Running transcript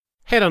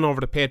Head on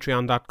over to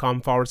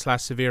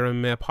patreon.com/Severe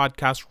MMA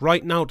podcast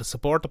right now to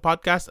support the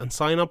podcast and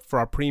sign up for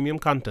our premium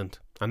content.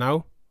 And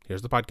now,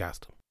 here's the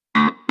podcast.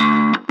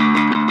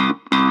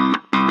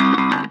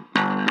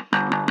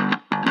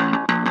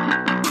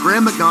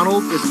 Graham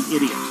McDonald is an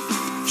idiot.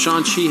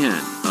 Sean Sheehan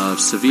of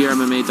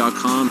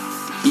SevereMMA.com.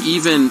 He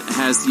even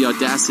has the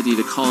audacity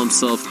to call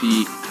himself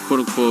the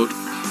quote-unquote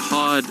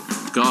pod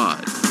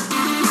god.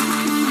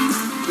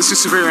 This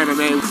is Severe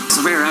MMA.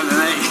 Severe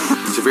MMA.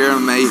 Severe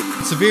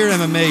MMA. Severe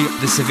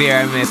MMA. The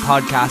Severe MMA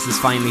podcast is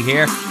finally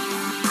here.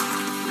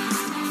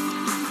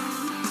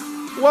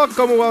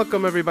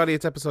 Welcome everybody.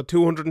 It's episode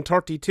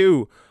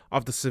 232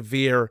 of the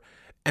Severe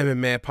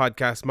MMA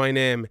podcast. My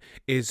name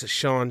is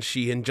Sean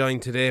Sheehan,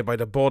 joined today by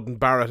the Bud and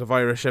Barrett of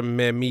Irish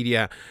MMA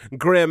Media,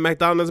 Graham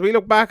McDonald. As we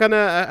look back on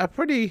a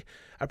pretty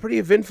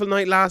eventful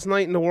night last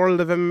night in the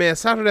world of MMA.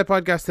 Saturday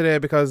podcast today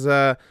because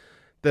the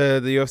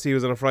UFC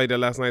was on a Friday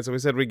last night, so we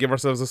said we'd give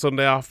ourselves a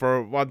Sunday off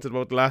for wanted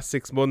about the last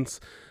 6 months.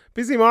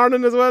 Busy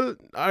morning as well.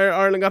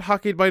 Ireland got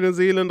hockeyed by New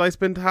Zealand. I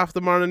spent half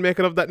the morning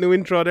making up that new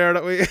intro there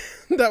that we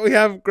that we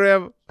have.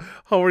 Graham,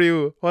 how are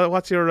you?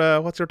 What's your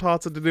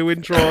thoughts on the new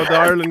intro, the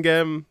Ireland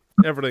game?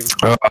 Everything.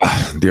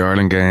 The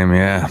Ireland game,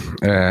 yeah.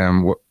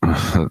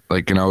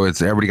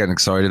 It's everybody getting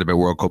excited about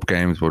World Cup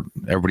games, but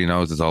everybody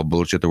knows it's all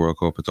bullshit. The World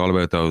Cup, it's all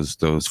about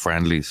those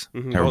friendlies.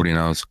 Mm-hmm. Everybody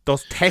knows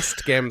those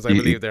test games. I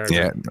believe they're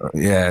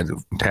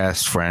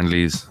test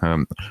friendlies.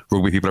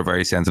 Rugby people are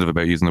very sensitive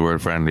about using the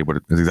word friendly, but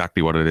it's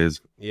exactly what it is.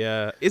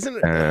 Yeah,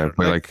 isn't it?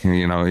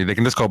 They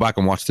can just go back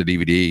and watch the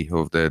DVD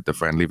of the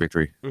friendly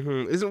victory.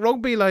 Mm-hmm. Isn't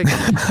rugby like?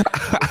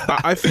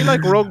 I feel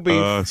like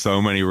rugby.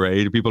 So many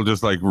rage. People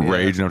just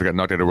raging to get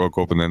knocked out of World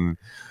Cup and then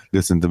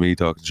listen to me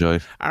talking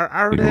shit.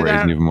 Are they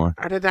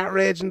that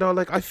raging though?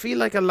 Like, I feel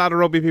like a lot of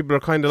rugby people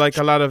are kind of like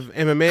a lot of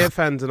MMA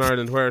fans in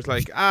Ireland, where it's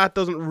like, it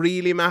doesn't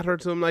really matter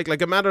to them. Like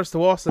it matters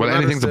to us. Well,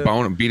 anything's a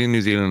bonus. Beating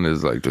New Zealand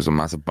is just a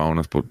massive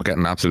bonus, but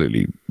getting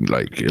absolutely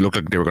it looked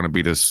like they were going to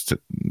beat us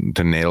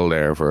to nil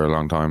there for a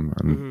long time.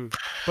 And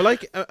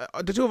But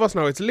the two of us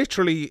now, it's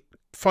literally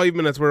 5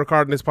 minutes we're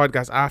recording this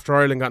podcast after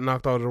Ireland got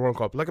knocked out of the World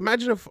Cup. Like,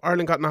 imagine if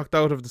Ireland got knocked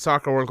out of the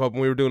Soccer World Cup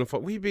and we were doing it.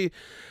 We'd be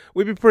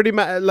pretty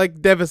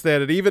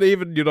devastated. Even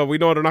we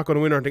know they're not going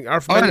to win or anything. I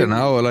don't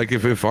know. Like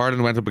if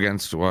Ireland went up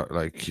against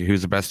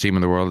who's the best team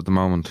in the world at the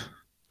moment?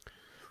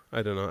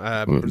 I don't know.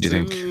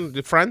 Brazil, do you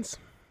think? France.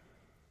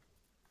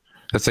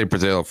 Let's say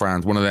Brazil,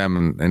 France, one of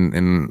them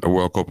in a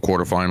World Cup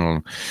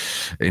quarterfinal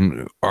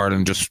in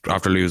Ireland just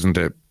after losing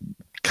to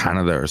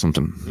Canada or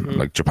something,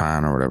 like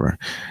Japan or whatever,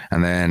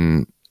 and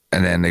then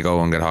they go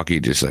and get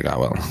hockey, just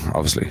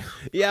obviously.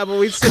 Yeah, but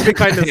we'd still be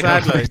kind of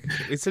sad.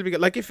 We'd still be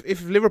like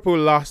if Liverpool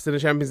lost in a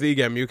Champions League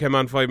game, you came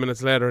on 5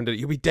 minutes later and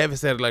you'd be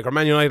devastated. Like, or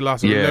Man United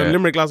lost, or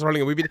Limerick lost,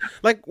 hurling. We'd be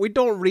like, we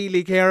don't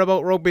really care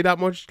about rugby that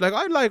much. Like,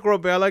 I like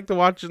rugby, I like to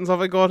watch it and stuff.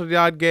 I go to the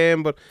odd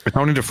game, but it's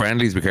only the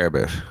friendlies we care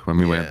about when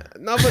we win.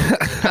 No, but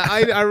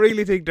I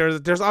really think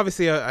there's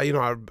obviously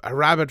a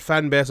rabid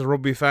fan base of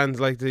rugby fans,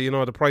 like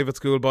the private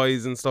school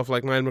boys and stuff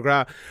like Niall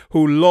McGrath,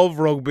 who love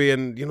rugby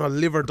and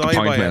live or die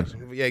by it.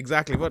 Yeah,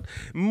 exactly. But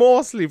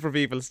mostly for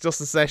people, it's just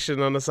a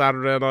session on a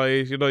Saturday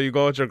night. You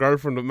go with your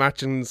girlfriend with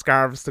matching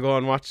scarves to go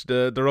and watch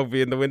the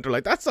rugby in the winter.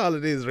 Like, that's all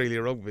it is, really,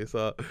 rugby.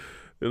 So,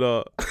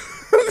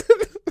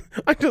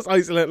 I'm just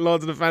isolating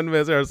loads of the fan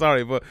base here,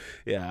 sorry, but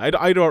yeah,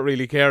 I don't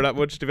really care that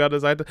much, to be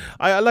honest.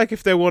 I like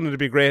if they won, it'd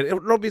be great.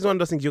 Rugby's one of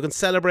those things you can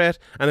celebrate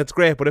and it's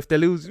great, but if they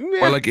lose,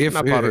 if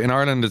in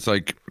Ireland it's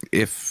like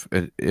if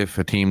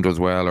a team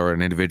does well or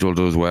an individual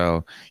does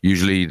well,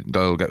 usually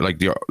they'll get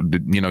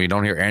you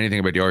don't hear anything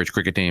about the Irish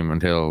cricket team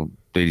until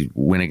they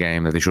win a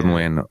game that they shouldn't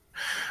win,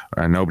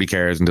 and nobody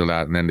cares until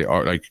that. And then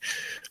the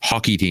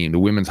hockey team, the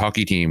women's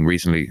hockey team,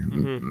 recently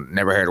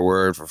never heard a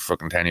word for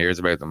fucking 10 years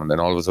about them, and then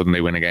all of a sudden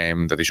they win a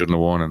game that they shouldn't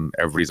have won, and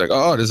everybody's like,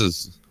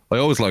 I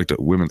always liked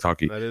women's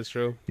hockey. That is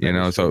true.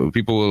 So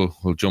people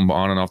will jump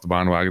on and off the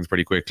bandwagons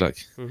pretty quick, like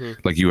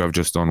you have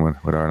just done with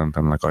Ireland,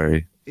 and like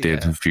I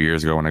did a few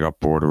years ago when I got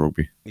bored of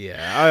rugby.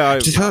 Yeah,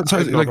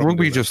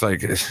 rugby, just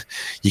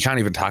you can't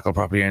even tackle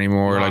properly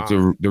anymore. Like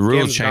the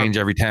rules change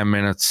every 10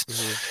 minutes.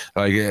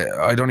 Like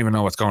I don't even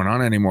know what's going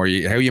on anymore.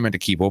 How are you meant to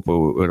keep up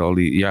with all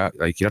the you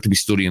have to be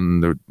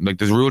studying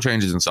there's rule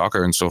changes in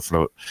soccer and stuff.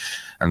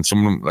 And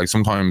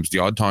sometimes the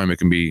odd time there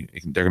can be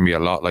a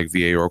lot like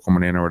VAR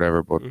coming in or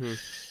whatever, but.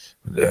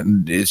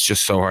 It's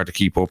just so hard to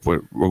keep up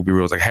with rugby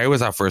rules. Like, how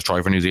is that first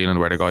try for New Zealand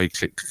where the guy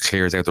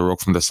clears out the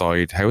ruck from the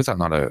side? How is that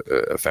not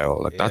a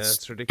foul? Like,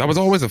 that's ridiculous. That was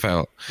always a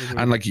foul.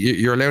 And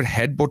you're allowed to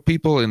headbutt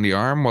people in the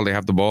arm while they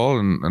have the ball,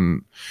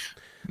 and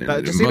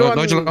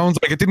Nigel Owens,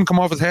 it didn't come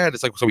off his head.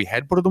 It's so he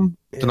headbutted him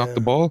to knock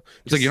the ball.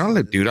 It's you're not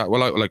allowed to do that.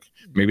 Well,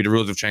 maybe the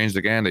rules have changed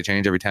again. They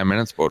change every 10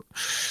 minutes, but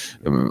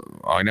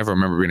I never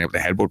remember being able to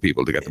headbutt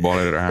people to get the ball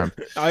out of their hand.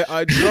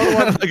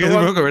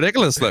 It's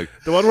ridiculous. The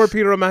one where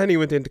Peter O'Mahony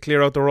went in to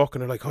clear out the ruck,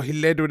 and they're like, he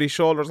led with his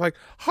shoulders. Like,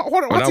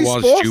 what's he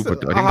supposed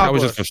stupid. To? I think that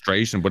was just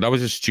frustration, but that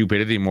was just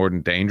stupidity more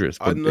than dangerous.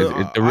 But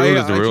the rule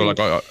is the rule.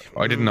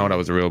 I didn't know that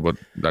was the rule, but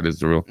that is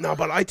the rule. No,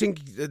 but I think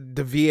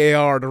the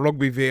VAR, the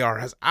rugby VAR,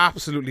 has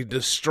absolutely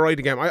destroyed destroyed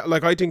the game.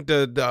 I think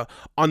the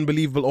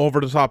unbelievable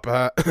over-the-top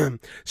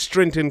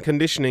strength and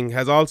conditioning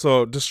has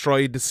also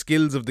destroyed the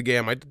skills of the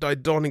game. I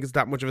don't think it's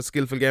that much of a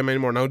skillful game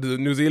anymore. Now, the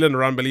New Zealand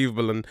are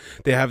unbelievable, and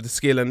they have the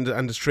skill and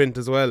the strength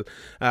as well.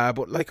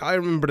 But like, I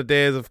remember the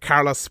days of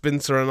Carlos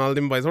Spencer and all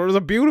them boys, where it was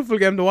a beautiful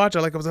game to watch.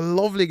 It was a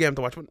lovely game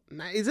to watch. But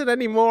is it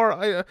anymore?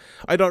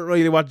 I don't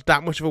really watch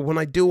that much of it. When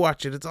I do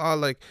watch it, it's all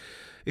like,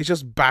 it's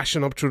just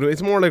bashing up through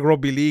it's more like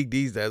rugby league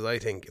these days, I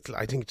think.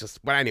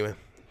 But anyway,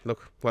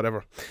 look,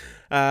 whatever.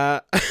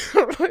 There's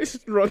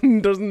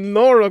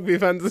no rugby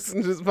fans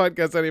listening to this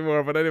podcast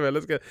anymore. But anyway,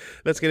 let's get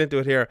into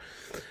it here.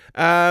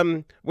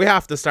 We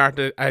have to start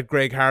at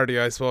Greg Hardy,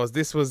 I suppose.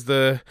 This was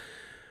the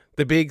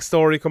big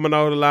story coming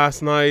out of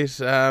last night.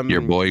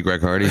 Your boy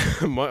Greg Hardy.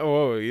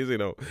 Easy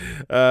now.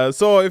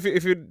 So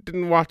if you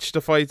didn't watch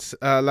the fights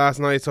last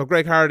night, so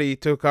Greg Hardy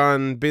took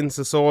on Ben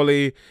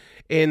Sosoli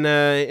in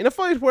a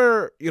fight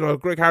where,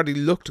 Greg Hardy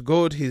looked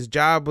good. His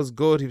jab was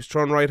good. He was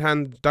throwing right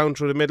hand down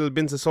through the middle.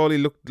 Ben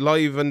Sosoli looked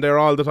live and there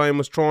all the time,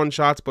 was throwing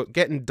shots but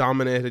getting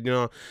dominated.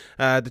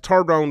 The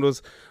third round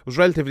was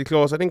relatively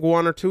close. I think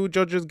one or two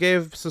judges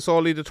gave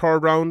Sosoli the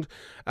third round,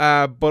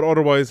 but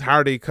otherwise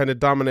Hardy kind of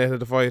dominated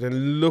the fight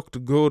and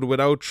looked good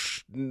without,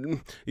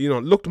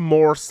 looked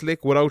more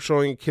slick without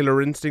showing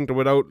killer instinct or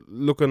without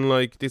looking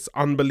like this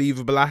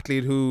unbelievable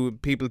athlete who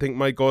people think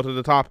might go to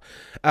the top.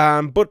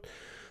 But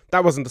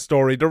that wasn't the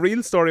story. The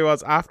real story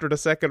was after the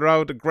second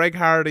round, Greg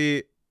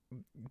Hardy.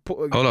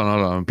 Hold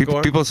on.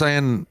 People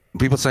saying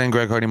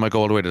Greg Hardy might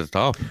go all the way to the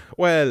top.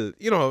 Well,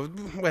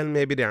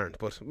 maybe they aren't,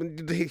 but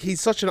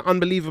he's such an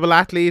unbelievable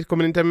athlete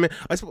coming into him.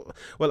 I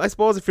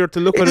suppose if you're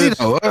to look at it,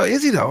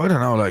 is he though? I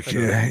don't know.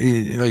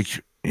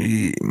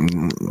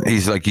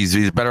 He's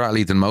a better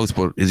athlete than most,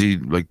 but is he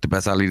like the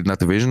best athlete in that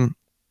division?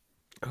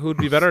 Who'd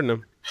be better than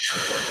him?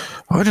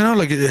 I don't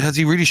know. Has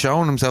he really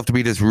shown himself to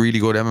be this really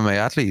good MMA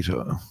athlete?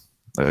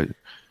 I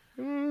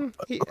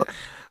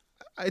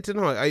don't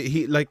know.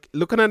 He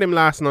looking at him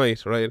last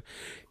night, right?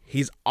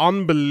 He's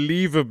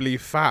unbelievably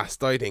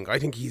fast. I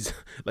think he's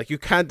you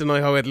can't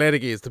deny how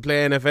athletic he is to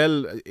play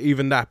NFL,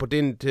 even that. But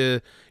then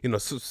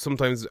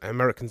sometimes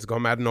Americans go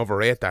mad and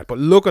overrate that. But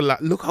look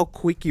how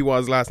quick he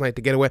was last night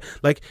to get away.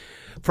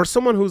 For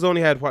someone who's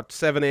only had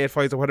 7, 8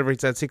 fights or whatever he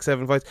said, 6,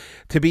 7 fights,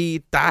 to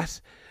be that.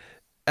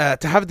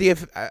 To have the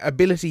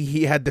ability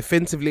he had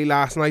defensively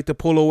last night to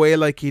pull away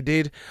like he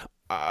did,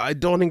 I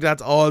don't think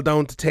that's all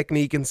down to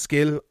technique and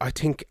skill. I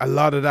think a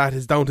lot of that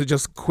is down to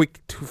just quick,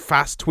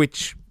 fast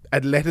twitch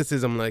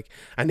athleticism.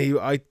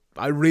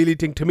 I really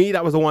think, to me,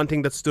 that was the one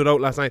thing that stood out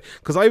last night,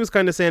 because I was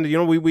kind of saying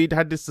that we'd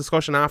had this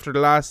discussion after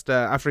his last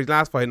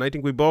fight, and I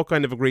think we both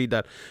kind of agreed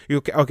that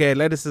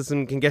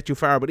athleticism can get you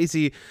far, but is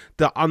he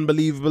the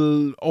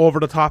unbelievable over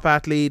the top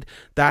athlete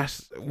that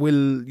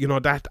will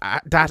that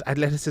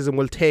athleticism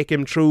will take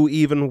him through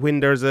even when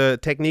there's a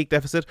technique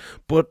deficit?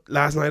 But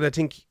last night I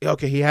think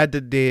he had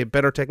the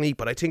better technique,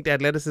 but I think the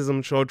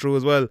athleticism showed through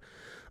as well.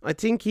 I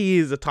think he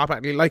is a top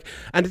athlete.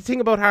 And the thing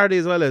about Hardy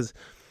as well is,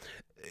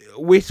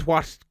 with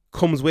what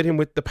comes with him,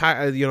 with the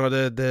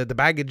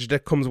baggage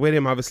that comes with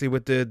him, obviously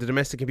with the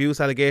domestic abuse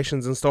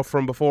allegations and stuff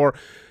from before,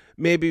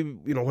 maybe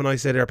when I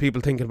say there are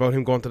people thinking about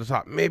him going to the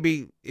top,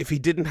 maybe if he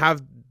didn't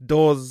have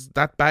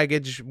that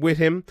baggage with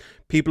him,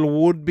 people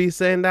would be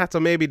saying that. So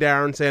maybe they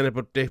aren't saying it,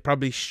 but they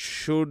probably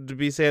should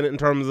be saying it in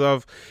terms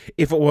of,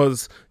 if it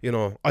was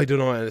I don't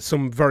know,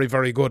 some very,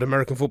 very good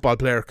American football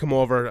player come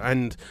over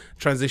and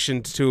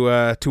transitioned to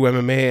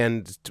MMA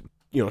and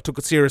took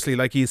it seriously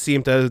like he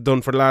seemed to have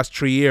done for the last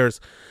 3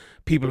 years,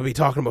 people will be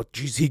talking about,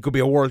 geez, he could be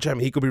a world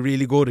champion, he could be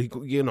really good, he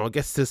could,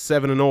 gets to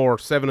 7-0 or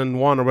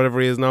 7-1 or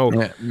whatever he is now.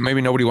 Yeah, maybe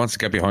nobody wants to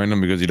get behind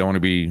him because you don't want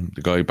to be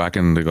the guy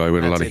backing the guy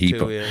with a lot of heat.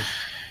 Too, yeah.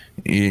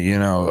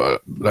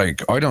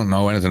 I don't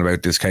know anything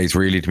about this case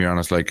really, to be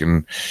honest,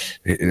 in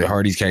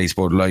Hardy's case,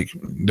 but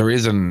there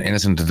is an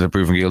innocent to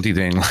proven guilty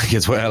thing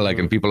as well,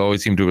 and people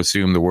always seem to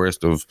assume the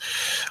worst of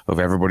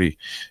everybody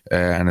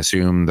and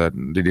assume that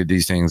they did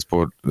these things,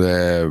 but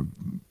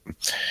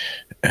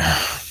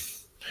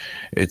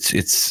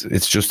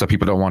it's just that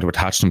people don't want to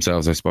attach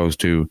themselves, I suppose,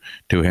 to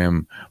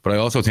him. But I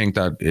also think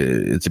that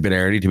it's a bit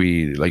early to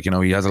be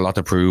he has a lot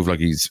to prove.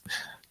 He's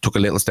took a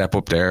little step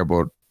up there,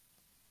 but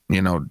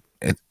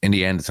in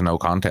the end, it's a no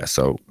contest.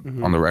 So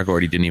on the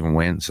record, he didn't even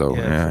win. So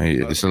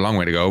it's a long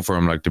way to go for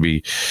him.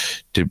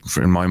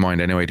 In my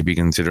mind anyway, to be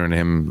considering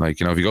him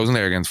if he goes in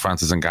there against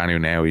Francis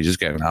Ngannou now, he's just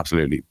getting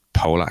absolutely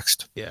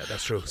poleaxed. Yeah,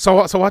 that's true.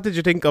 So what did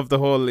you think of the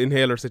whole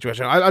inhaler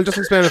situation? I'll just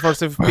explain it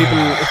first if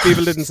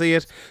people didn't see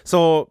it.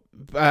 So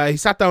he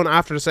sat down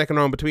after the second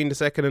round, between the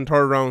second and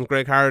third round,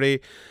 Greg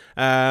Hardy.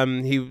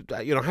 He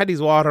had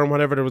his water and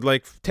whatever. There was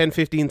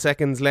 10-15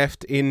 seconds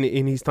left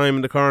in his time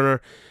in the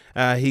corner.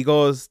 He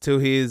goes to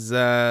his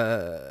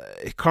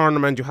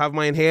cornerman, "You have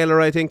my inhaler,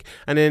 I think,"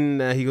 and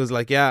then he goes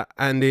yeah,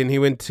 and then he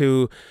went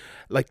to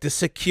the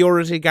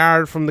security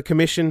guard from the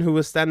commission who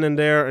was standing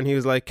there, and he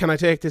was like, "Can I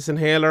take this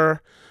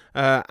inhaler?"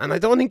 And I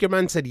don't think your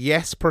man said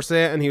yes per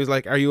se, and he was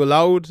like, "Are you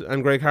allowed?"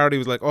 And Greg Hardy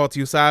was like, "Oh, it's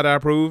USADA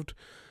approved."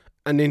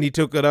 And then he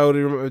took it out.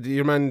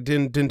 Your man,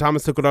 Din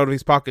Thomas, took it out of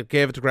his pocket,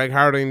 gave it to Greg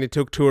Hardy, and he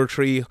took 2 or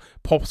 3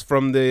 puffs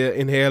from the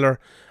inhaler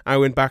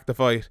and went back to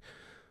fight.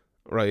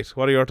 Right.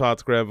 What are your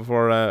thoughts, Greg,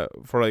 before I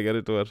get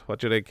into it? What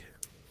do you think?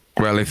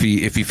 Well, if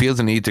he feels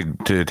the need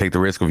to take the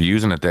risk of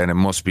using it, then it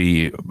must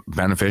be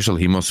beneficial.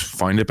 He must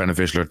find it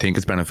beneficial or think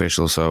it's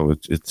beneficial. So I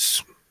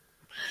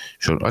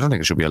don't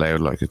think it should be allowed.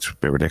 Like, it's a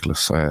bit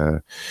ridiculous.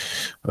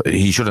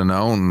 He should have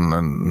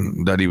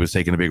known that he was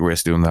taking a big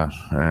risk doing that.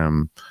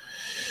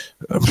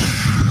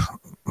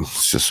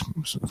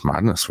 It's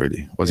madness,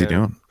 really. What's he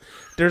doing?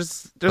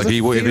 There's like,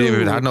 if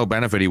it had no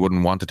benefit, he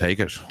wouldn't want to take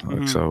it.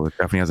 Like, so it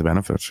definitely has a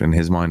benefit in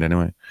his mind,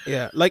 anyway.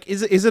 Yeah, like,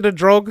 is it a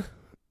drug?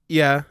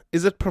 Yeah.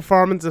 Is it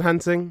performance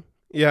enhancing?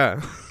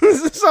 Yeah.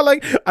 So,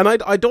 like, and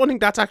I don't think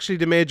that's actually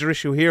the major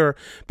issue here,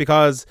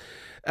 because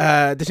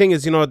the thing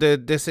is,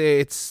 they say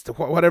it's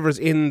whatever's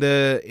in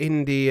the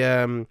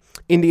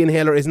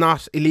inhaler is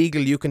not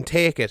illegal. You can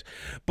take it,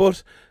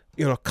 but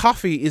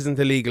coffee isn't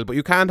illegal, but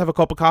you can't have a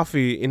cup of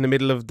coffee in the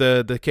middle of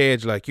the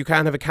cage. Like, you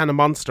can't have a can of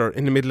Monster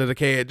in the middle of the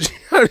cage.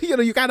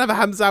 You can't have a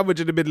ham sandwich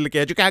in the middle of the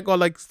cage. You can't go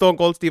like Stone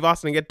Cold Steve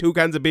Austin and get 2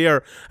 cans of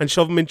beer and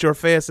shove them into your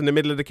face in the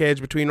middle of the cage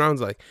between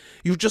rounds. Like,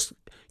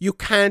 you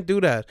can't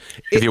do that.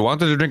 If you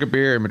wanted to drink a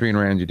beer in between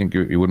rounds, you think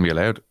you wouldn't be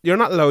allowed? You're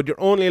not allowed.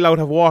 You're only allowed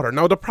to have water.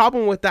 Now, the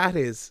problem with that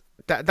is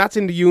that's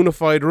in the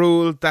unified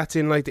rule. That's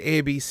in like the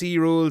ABC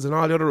rules and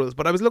all the other rules.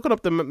 But I was looking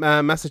up the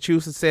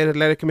Massachusetts State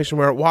Athletic Commission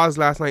where it was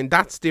last night. And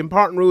that's the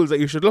important rules that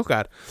you should look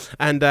at.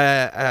 And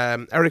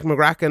Eric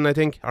McGracken, I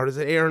think, or is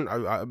it Aaron?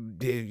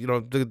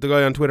 The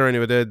guy on Twitter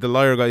anyway, the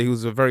lawyer guy,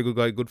 who's a very good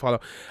guy, good follow.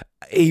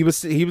 He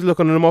was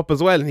looking them up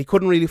as well, and he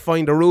couldn't really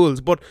find the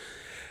rules. But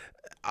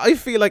I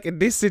feel like in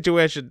this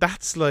situation,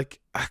 that's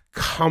like a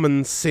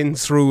common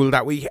sense rule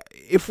that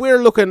if we're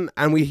looking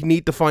and we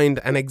need to find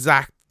an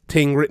exact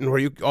thing written where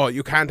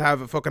you can't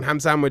have a fucking ham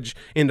sandwich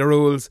in the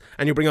rules,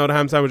 and you bring out a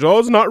ham sandwich,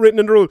 it's not written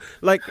in the rule.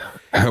 Like,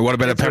 what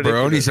about a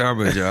pepperoni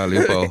sandwich?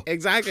 Loophole.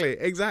 Exactly.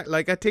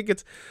 Like,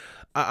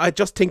 I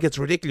just think it's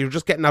ridiculous. You're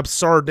just getting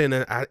absurd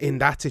in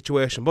that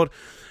situation. But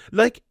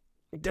like,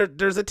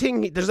 there's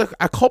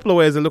a couple of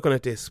ways of looking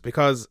at this,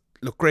 because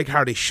look, Greg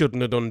Hardy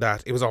shouldn't have done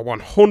that. It was a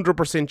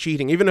 100%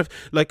 cheating. Even if,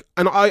 like,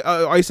 and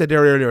I said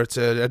there earlier, it's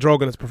a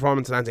drug and it's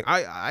performance enhancing.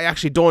 I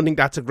actually don't think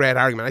that's a great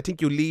argument. I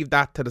think you leave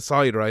that to the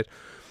side, right?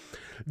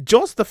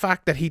 Just the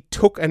fact that he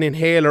took an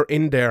inhaler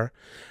in there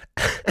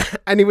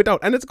and he went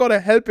out, and it's going to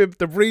help him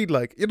to breathe.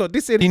 Like,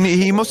 this.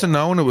 He must have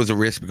known it was a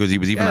risk, because he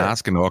was even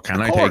asking, can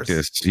I take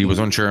this? He was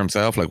unsure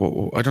himself. Like,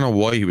 I don't know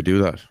why he would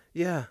do that.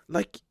 Yeah,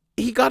 like,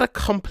 he got a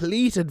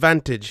complete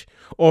advantage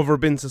over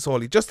Ben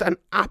Sassoli. Just an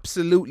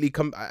absolutely,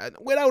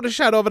 without a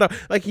shadow of a doubt.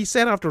 Like he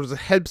said afterwards, it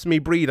helps me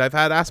breathe. I've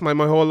had asthma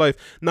my whole life.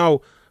 Now,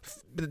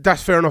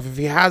 that's fair enough. If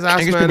he has asthma, I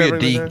think it's going to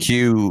be a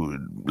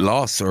DQ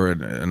loss or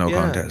a no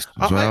contest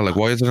as well. Like,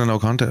 why is it a no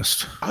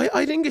contest?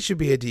 I think it should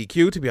be a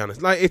DQ, to be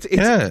honest. Like, it's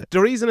the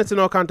reason it's a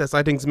no contest,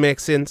 I think,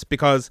 makes sense,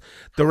 because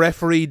the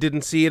referee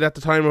didn't see it at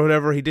the time or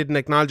whatever. He didn't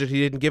acknowledge it. He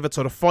didn't give it.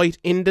 So the fight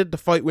ended. The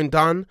fight went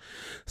on.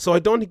 So I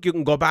don't think you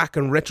can go back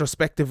and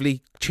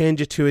retrospectively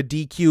change it to a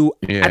DQ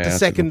at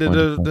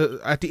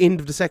the end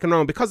of the second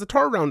round, because the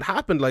third round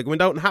happened. Like,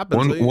 went out and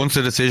happened. Once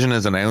the decision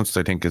is announced,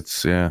 I think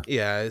it's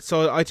yeah.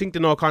 So I think the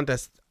no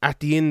contest at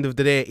the end of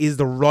the day is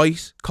the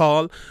right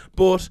call.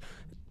 But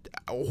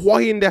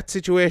why in that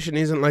situation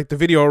isn't like the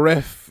video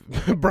ref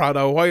brought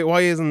out?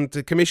 Why isn't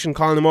the commission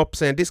calling him up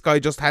saying, this guy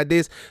just had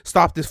this,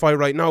 stop this fight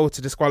right now, it's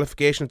a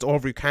disqualification, it's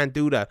over, you can't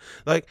do that?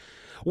 Like,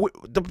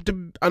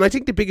 and I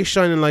think the biggest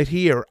shining light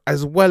here,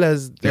 as well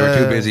as they're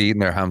too busy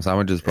eating their ham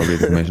sandwiches, probably,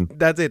 the commission.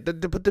 That's it.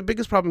 But the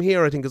biggest problem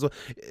here, I think, is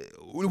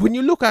when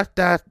you look at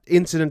that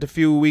incident a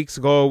few weeks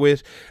ago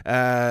with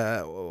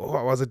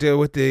what was it,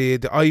 with the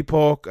eye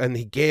poke, and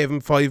he gave him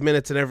 5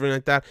 minutes and everything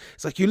like that.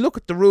 It's like, you look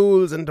at the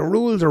rules, and the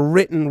rules are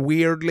written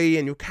weirdly,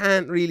 and you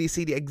can't really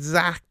see the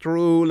exact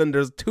rule, and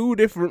there's 2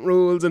 different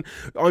rules, and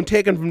I'm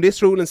taking from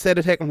this rule instead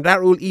of taking from that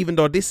rule, even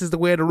though this is the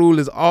way the rule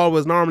is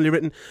always normally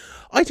written.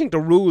 I think the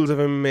rules of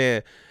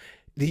MMA,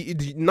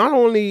 not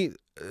only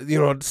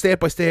state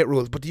by state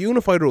rules, but the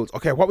unified rules.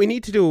 Okay, what we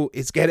need to do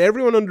is get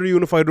everyone under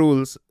unified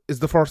rules. Is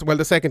the first. Well,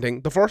 the second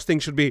thing. The first thing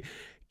should be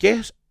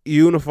get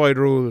unified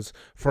rules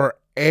for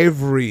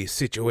every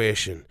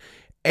situation,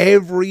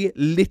 every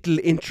little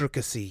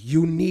intricacy.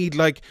 You need,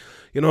 like,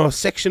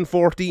 section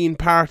 14,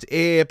 part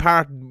A,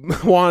 part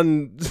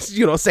 1,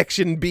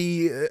 section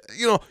B.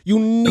 You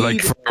need,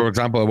 like, for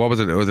example, what was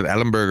it? Was it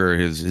Ellenberger?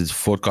 His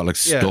foot got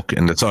stuck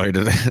in the side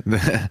of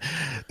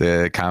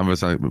the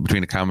canvas,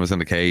 between the canvas and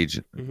the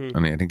cage, and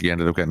I think he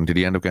ended up getting. Did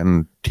he end up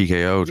getting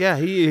TKO'd? Yeah,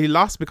 he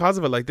lost because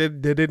of it. Like, they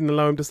didn't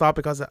allow him to stop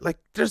because of that. Like,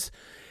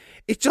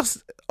 it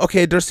just,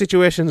 okay, there's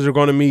situations they're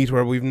going to meet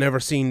where we've never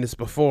seen this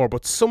before,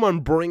 but someone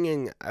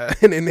bringing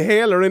an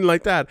inhaler in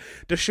like that,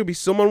 there should be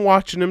someone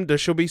watching him. There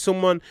should be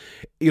someone,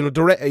 either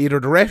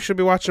the ref should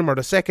be watching him or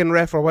the second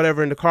ref or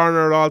whatever in the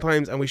corner at all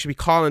times, and we should be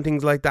calling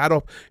things like that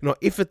up.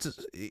 If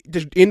it's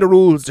in the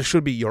rules, there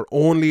should be, you're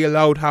only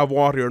allowed to have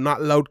water. You're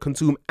not allowed to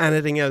consume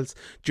anything else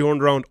during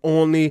the round.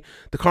 Only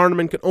the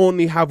cornerman can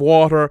only have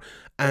water,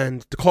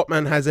 and the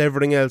cutman has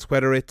everything else,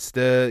 whether it's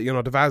the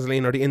the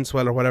Vaseline or the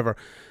Inswell or whatever.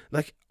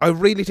 Like, I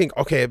really think,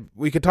 okay,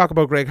 we could talk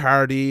about Greg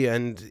Hardy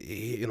and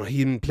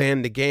him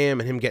playing the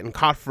game and him getting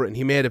caught for it, and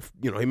he made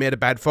a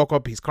bad fuck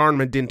up. His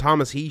cornerman, Din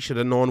Thomas, he should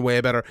have known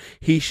way better.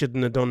 He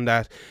shouldn't have done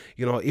that.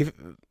 If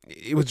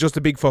it was just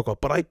a big fuck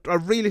up. But I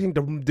really think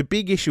the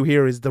big issue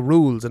here is the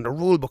rules and the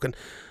rule book, and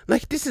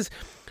like,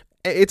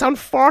 it's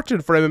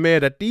unfortunate for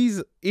MMA that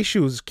these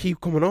issues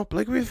keep coming up.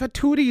 Like, we've had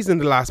 2 of these in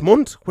the last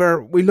month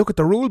where we look at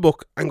the rule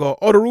book and go,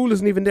 oh, the rule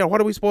isn't even there.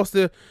 What are we supposed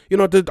to,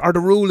 or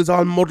the rule is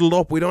all muddled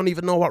up. We don't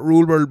even know what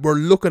rule we're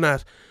looking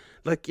at.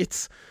 Like,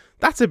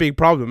 that's a big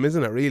problem,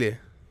 isn't it, really?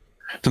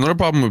 It's another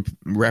problem with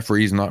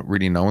referees not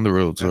really knowing the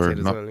rules or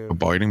not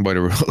abiding by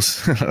the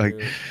rules.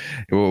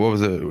 What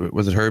was it?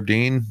 Was it Herb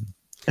Dean?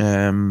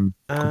 A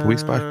couple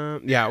weeks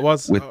back. Yeah, it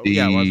was with it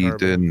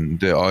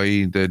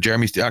was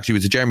Jeremy. Actually, it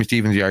was the Jeremy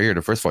Stevens Yair,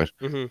 the first fight.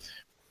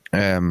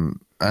 Mm-hmm.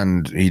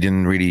 And he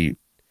didn't really.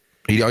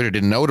 He either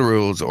didn't know the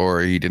rules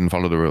or he didn't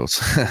follow the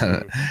rules.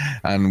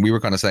 And we were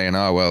kind of saying,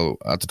 oh well,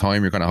 at the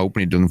time you're kind of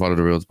hoping he didn't follow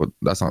the rules, but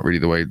that's not really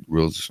the way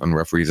rules and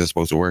referees are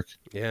supposed to work.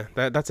 Yeah,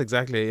 that's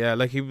exactly. Yeah,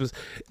 like, he was.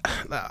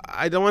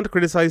 I don't want to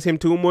criticize him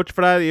too much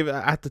for that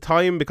at the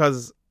time,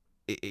 because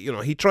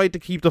he tried to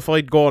keep the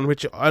fight going,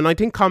 and I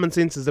think common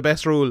sense is the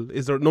best rule,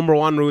 is the number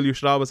one rule you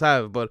should always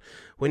have. But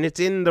when it's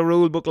in the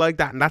rule book like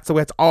that, and that's the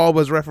way it's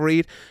always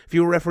refereed, if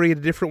you referee it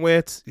a different way,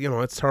 it's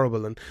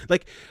terrible. And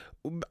like,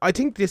 I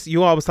think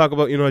you always talk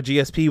about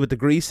GSP with the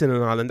greasing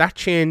and all, and that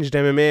changed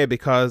MMA,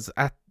 because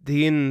at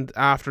the end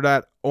after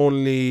that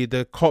only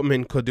the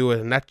cutman could do it,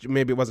 and that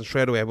maybe it wasn't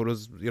straight away, but it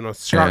was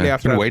shortly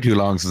after. It's been way too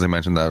long since I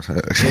mentioned that.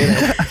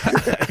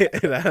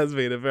 It has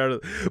been a fair,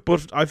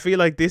 but I feel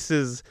like this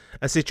is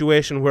a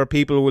situation where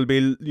people will be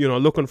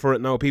looking for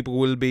it now. People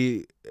will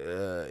be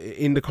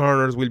in the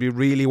corners, will be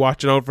really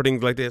watching out for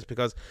things like this,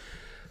 because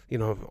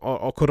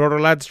could other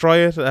lads try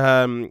it?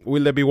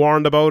 Will they be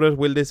warned about it?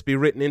 Will this be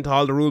written into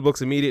all the rule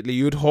books immediately?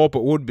 You'd hope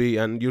it would be,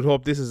 and you'd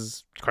hope this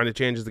is kind of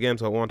changes the game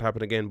so it won't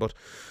happen again. But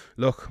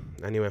look,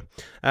 anyway,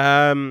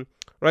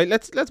 right,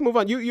 let's move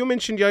on. You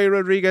mentioned Yair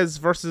Rodriguez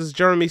versus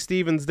Jeremy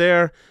Stevens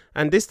there,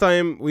 and this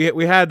time we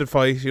had the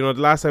fight. The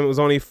last time it was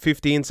only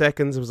 15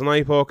 seconds. It was an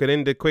eye poke. It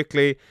ended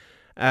quickly.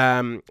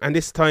 And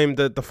this time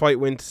the fight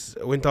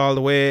went all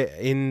the way.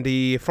 In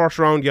the first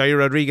round, Yair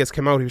Rodriguez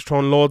came out. He was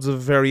throwing loads of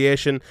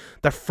variation.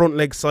 That front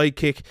leg side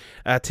kick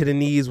to the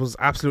knees was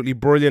absolutely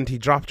brilliant. He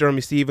dropped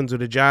Jeremy Stevens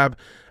with a jab,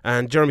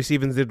 and Jeremy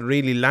Stevens didn't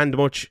really land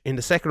much. In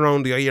the second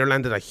round, Yair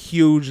landed a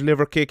huge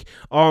liver kick,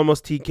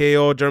 almost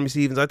TKO Jeremy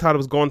Stevens. I thought it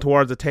was going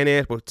towards a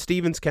 10-8, but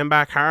Stevens came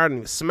back hard and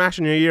he was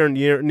smashing Yair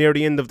near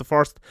the end of the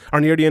first, or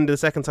near the end of the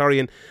second, sorry,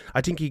 and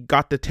I think he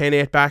got the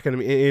 10-8 back,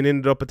 and it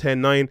ended up at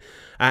 10-9.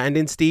 And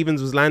then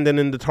Stevens was landing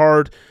in the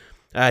third.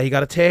 He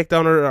got a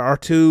takedown or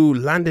two,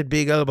 landed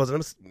big elbows,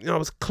 and it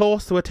was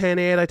close to a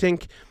 10-8, I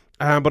think.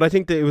 But I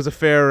think that it was a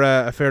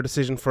fair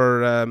decision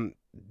for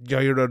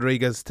Yair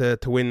Rodriguez to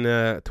win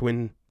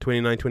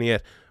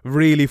 29-28.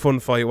 Really fun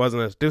fight,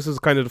 wasn't it? This was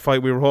kind of the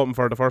fight we were hoping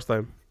for the first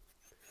time.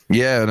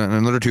 Yeah, and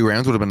another 2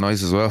 rounds would have been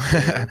nice as well.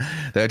 I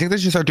think they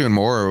should start doing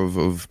more of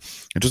it.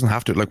 Doesn't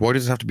have to, like, why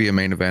does it have to be a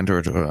main event?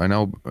 Or I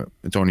know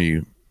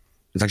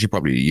it's actually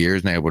probably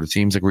years now, but it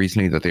seems like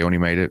recently that they only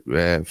made it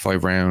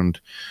 5-round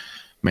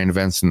main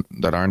events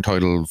that aren't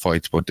title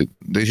fights. But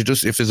they should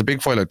just, if there's a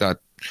big fight like that,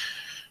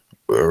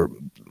 or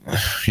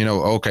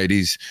okay,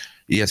 these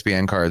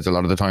ESPN cards, a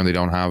lot of the time they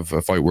don't have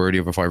a fight worthy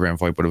of a 5-round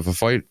fight, but if a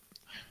fight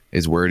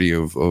is worthy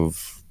of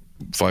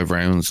 5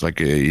 rounds, like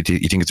you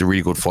think it's a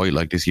really good fight,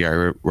 like this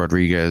Yair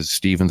Rodriguez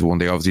Stevens one,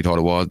 they obviously thought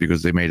it was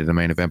because they made it a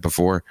main event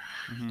before.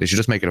 They should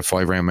just make it a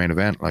 5-round main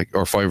event,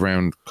 or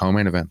 5-round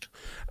co-main event.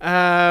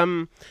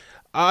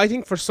 I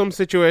think for some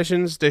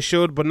situations they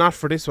should, but not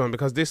for this one,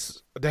 because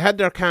they had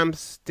their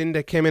camps, then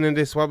they came in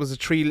this, what was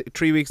it,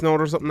 3 weeks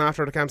notice or something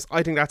after the camps.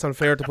 I think that's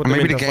unfair to put them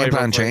maybe into the game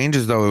plan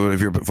changes though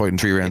if you're fighting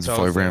 3 rounds or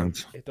 5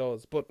 rounds. It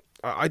does, but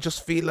I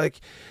just feel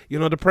like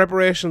the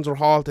preparations were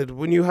halted.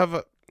 When you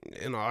have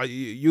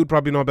you'd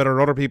probably know better,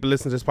 other people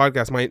listening to this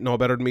podcast might know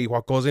better than me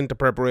what goes into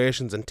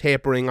preparations and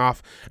tapering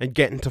off and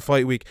getting to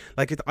fight week.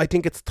 I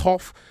think it's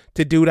tough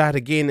to do that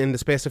again in the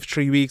space of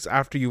 3 weeks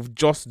after you've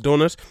just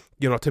done it,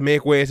 to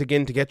make weight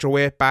again, to get your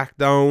weight back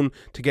down,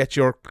 to get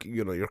your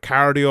your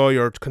cardio,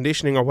 your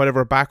conditioning or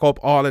whatever back up,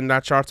 all in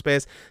that short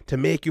space, to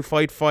make you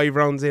fight 5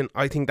 rounds in.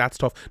 I think that's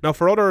tough. Now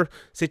for other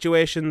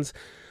situations,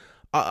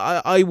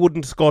 I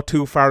wouldn't go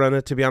too far on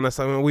it, to be honest.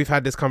 I mean, we've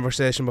had this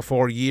conversation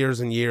before years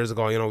and years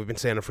ago. We've been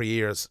saying it for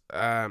years.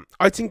 I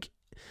think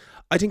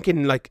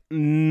in like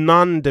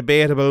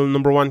non-debatable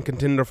number 1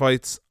 contender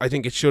fights, I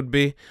think it should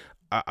be.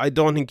 I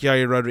don't think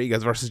Yair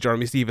Rodriguez versus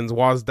Jeremy Stephens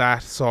was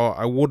that, so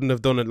I wouldn't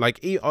have done it.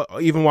 Like,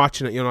 even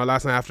watching it,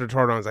 last night after the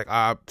third round, I was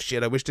like,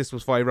 shit, I wish this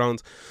was 5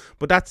 rounds.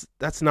 But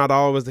that's not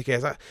always the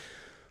case.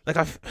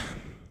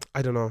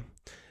 I don't know.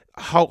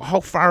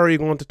 How far are you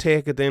going to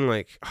take it then?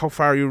 Like, how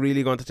far are you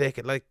really going to take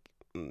it? Like,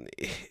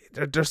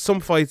 there's some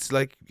fights,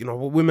 like,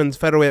 women's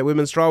featherweight,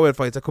 women's strawweight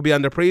fights that could be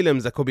on the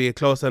prelims, that could be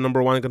close to a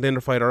number 1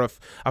 contender fight, or a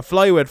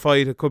flyweight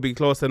fight, it could be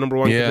close to a number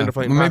 1 contender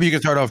fight. Maybe you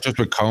could start off just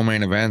with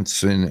co-main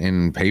events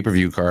in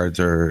pay-per-view cards,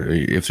 or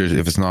if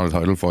it's not a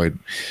title fight,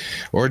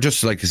 or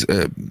just like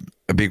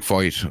a big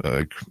fight,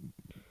 like,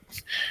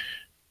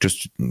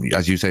 just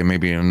as you say,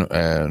 maybe a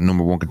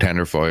number 1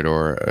 contender fight,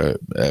 or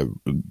a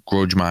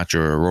grudge match,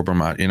 or a rubber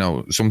match,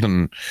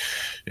 something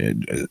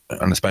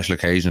on a special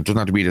occasion. It doesn't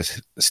have to be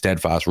this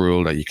steadfast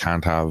rule that you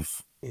can't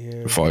have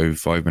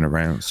 5-minute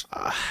rounds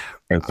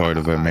outside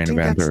of a main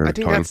event or I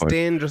think title that's fight.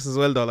 Dangerous as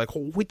well, though. Like,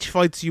 which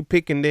fights you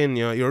picking then?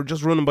 You're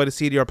just running by the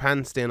seat of your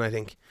pants then, I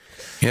think.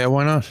 Yeah,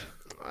 why not?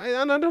 I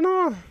don't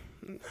know.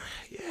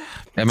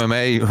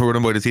 MMA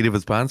running by the seat of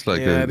his pants,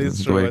 like, it is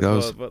the true, way it I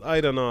goes. suppose, but I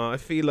don't know. I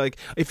feel like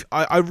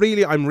I'm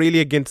really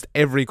against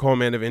every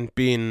co-main event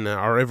being,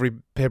 or every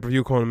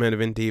pay-per-view co-main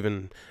event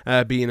even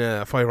being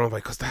a 5-round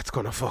fight, because that's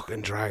gonna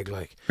fucking drag.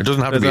 Like, It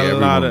doesn't have to be there's a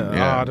lot everyone.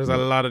 of there's a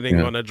lot of things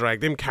gonna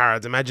drag. Them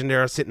cards, imagine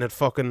they're sitting at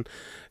fucking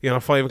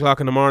 5 o'clock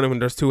in the morning when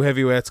there's 2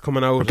 heavyweights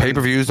coming out.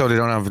 Pay-per-views, though, they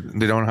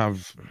don't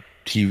have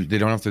TV, they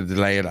don't have to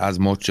delay it as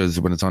much as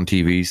when it's on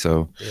TV,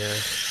 so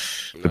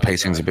the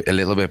pacing's a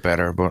little bit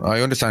better. But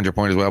I understand your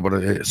point as well.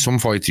 But some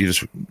fights you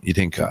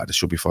think this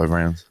should be 5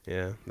 rounds.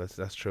 Yeah,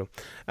 that's true.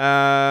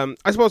 I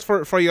suppose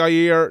for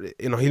Yair,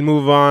 he'll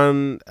move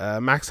on.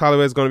 Max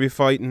Holloway is going to be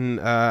fighting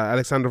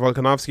Alexander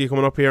Volkanovski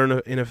coming up here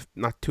in a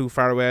not too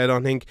far away, I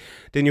don't think.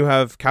 Then you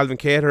have Calvin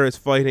Kattar is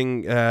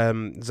fighting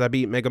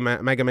Zabit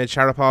Magomed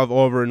Sharapov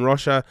over in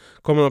Russia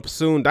coming up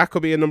soon. That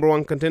could be a number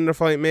 1 contender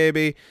fight,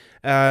 maybe.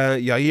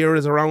 Yair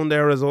is around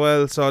there as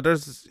well, so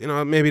there's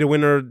maybe the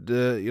winner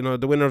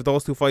of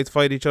those 2 fights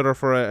fight each other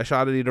for a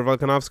shot at either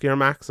Volkanovski or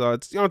Max. So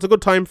it's it's a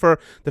good time for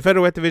the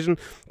featherweight division.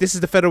 This is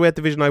the featherweight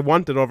division I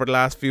wanted over the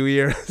last few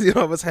years. It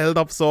was held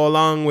up so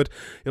long with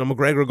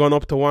McGregor going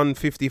up to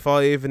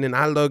 155, and then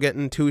Aldo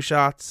getting 2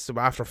 shots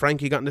after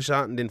Frankie got the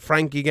shot, and then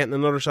Frankie getting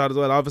another shot as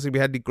well. Obviously we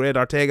had the great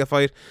Ortega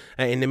fight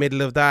in the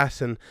middle of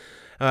that, and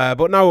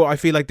but now I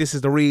feel like this is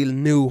the real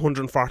new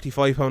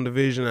 145-pound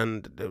division,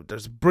 and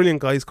there's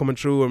brilliant guys coming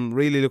through. I'm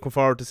really looking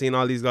forward to seeing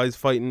all these guys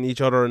fighting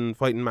each other and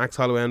fighting Max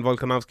Holloway and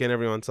Volkanovski and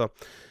everyone. So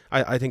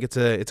I think it's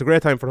a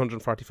great time for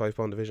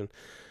 145-pound division.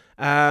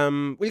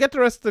 We'll get the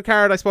rest of the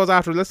card, I suppose,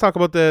 after. Let's talk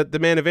about the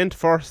main event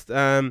first.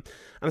 And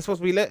I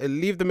suppose we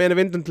leave the main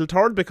event until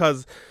third,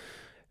 because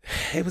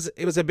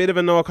it was a bit of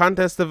a no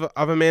contest of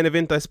a main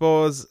event, I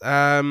suppose.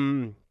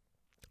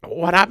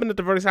 What happened at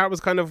the very start was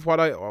kind of what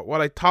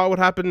I thought would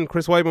happen.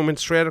 Chris Weidman went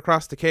straight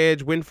across the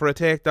cage, went for a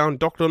takedown,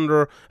 ducked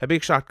under a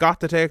big shot, got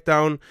the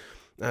takedown.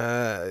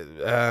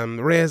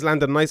 Reyes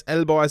landed a nice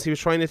elbow as he was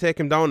trying to take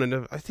him down,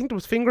 and I think there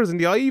was fingers in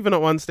the eye even at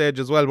one stage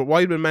as well, but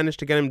Weidman managed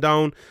to get him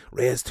down.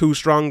 Reyes too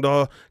strong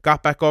though,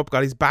 got back up,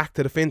 got his back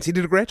to the fence. He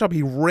did a great job.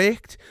 He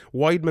raked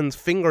Weidman's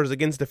fingers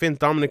against the fence.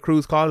 Dominic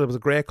Cruz called it. It was a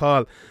great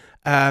call.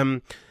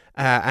 And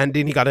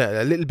then he got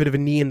a little bit of a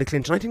knee in the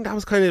clinch, and I think that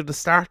was kind of the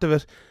start of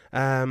it.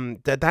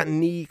 That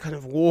knee kind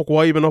of woke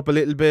Weidman up a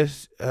little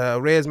bit.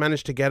 Reyes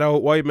managed to get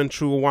out. Weidman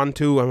threw a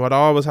 1-2, and what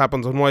always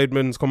happens when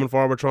Weidman's coming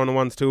forward throwing a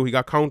 1-2, he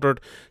got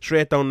countered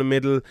straight down the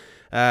middle.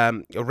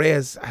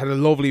 Reyes had a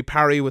lovely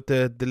parry with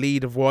the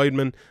lead of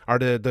Weidman, or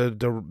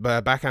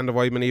the backhand of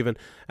Weidman even,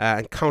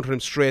 and countered him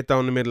straight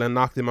down the middle and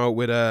knocked him out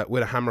with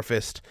a hammer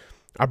fist.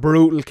 A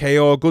brutal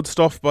KO. Good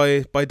stuff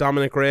by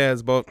Dominic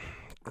Reyes, but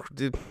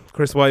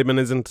Chris Weidman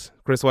isn't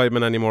Chris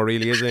Weidman anymore,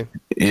 really, is he?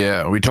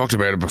 Yeah, we talked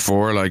about it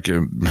before. Like,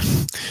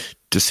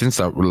 just since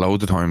that,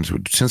 loads of times,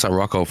 since that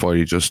Rocco fight,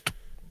 it's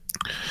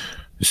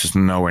just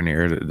nowhere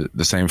near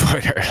the same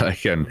fighter.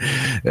 Like, and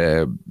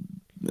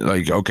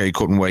okay,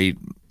 couldn't wait.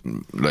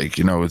 Like,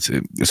 it's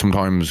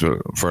sometimes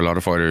for a lot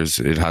of fighters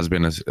it has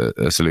been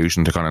a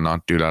solution to kind of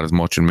not do that as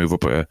much and move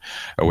up a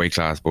weight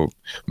class. But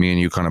me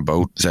and you kind of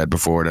both said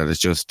before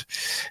that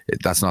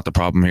that's not the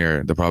problem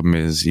here. The problem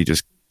is he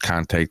just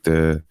can't take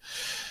the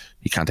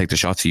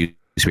shots he used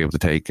to be able to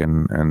take,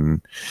 and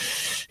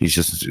he's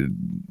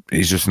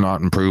just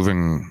not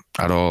improving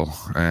at all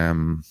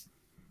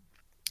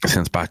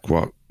since back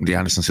the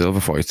Anderson Silva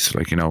fights.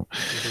 Like,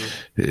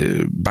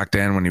 back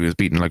then when he was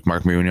beating like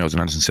Mark Munoz and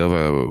Anderson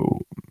Silva,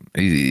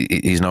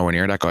 he's nowhere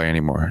near that guy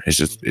anymore. It's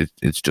just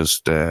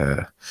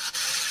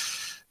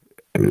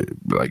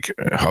like,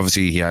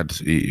 obviously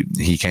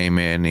he came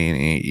in,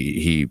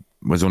 he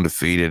was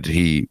undefeated.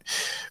 He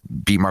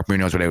beat Mark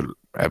Munoz without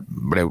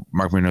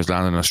Mark Munoz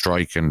landing a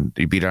strike, and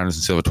he beat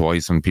Anderson Silva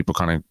twice, and people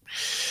kind of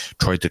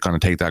tried to kind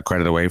of take that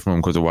credit away from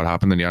him because of what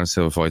happened in the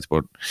Anderson Silva fights,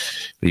 but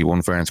he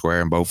won fair and square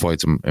in both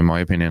fights, in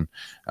my opinion.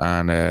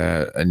 And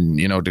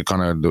he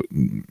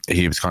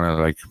was kind of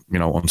like,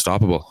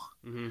 unstoppable.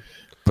 Mm-hmm.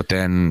 But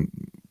then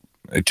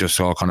it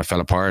just all kind of fell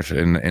apart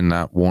in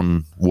that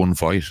one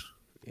fight.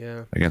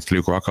 against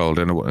Luke Rockhold.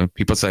 And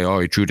people say, "Oh,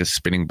 he threw the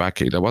spinning back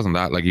kick." That wasn't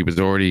that. Like he was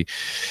already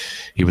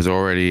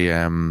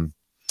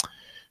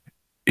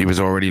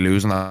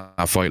losing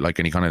that fight. Like,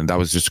 and that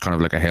was just kind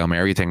of like a Hail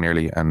Mary thing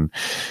nearly. And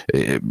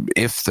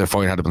if the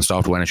fight had been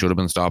stopped when it should have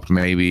been stopped,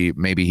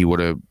 maybe he would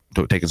have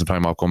taken some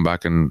time off, come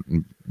back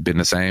and been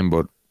the same.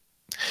 But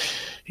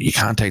you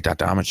can't take that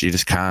damage. You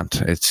just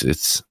can't.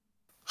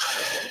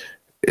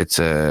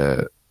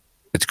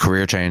 It's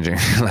career changing.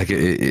 Like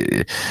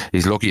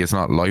he's lucky it's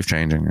not life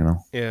changing, you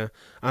know. Yeah,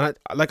 and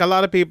like a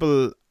lot of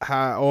people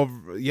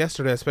over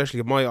yesterday,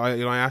 especially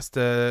I asked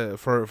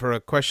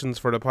for questions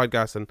for the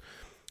podcast, and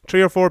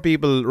 3 or 4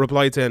 people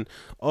replied saying,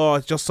 "Oh,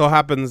 it just so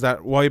happens that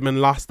Weidman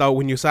lost out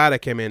when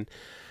USADA came in."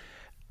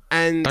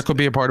 And that could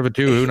be a part of it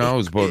too. Who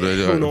knows? But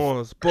who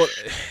knows? But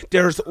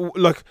there's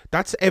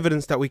that's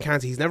evidence that we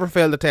can't see. He's never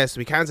failed the test.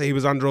 We can't say he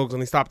was on drugs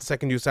and he stopped the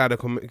second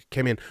USADA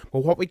came in. But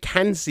what we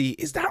can see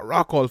is that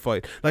Rockhold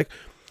fight. Like,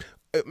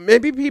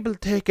 maybe people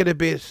take it a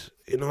bit,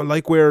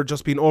 like we're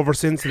just being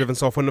oversensitive and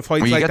stuff when the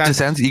fights like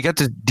that. You get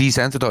to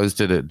desensitize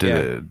to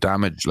the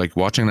damage. Like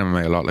watching them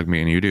a lot, like me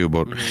and you do.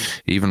 But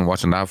even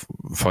watching that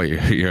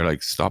fight, you're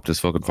like, stop this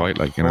fucking fight,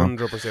 like,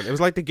 100%. It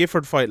was like the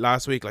Gifford fight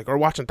last week. Like, or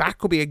watching that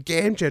could be a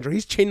game changer.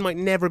 His chin might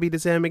never be the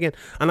same again.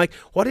 And like,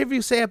 whatever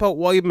you say about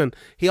Weidman,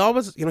 he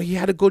always, he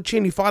had a good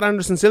chin. He fought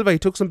Anderson Silva. He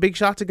took some big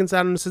shots against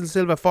Anderson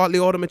Silva. Fought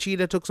Lyoto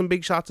Machida. Took some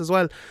big shots as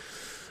well.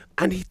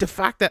 And the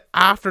fact that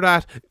after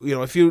that,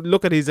 if you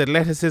look at his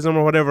athleticism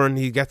or whatever, and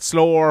he gets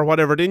slower or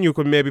whatever, then you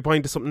could maybe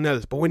point to something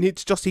else. But when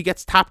it's just he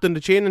gets tapped in the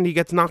chin and he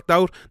gets knocked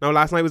out. Now,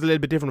 last night was a little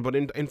bit different, but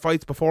in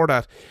fights before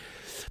that,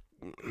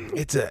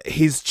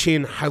 his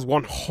chin has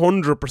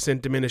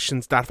 100% diminished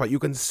since that fight. You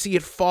can see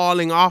it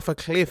falling off a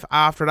cliff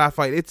after that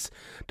fight.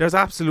 There's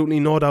absolutely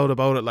no doubt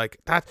about it. Like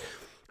that,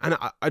 and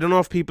I don't know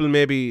if people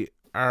maybe.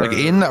 Like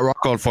in that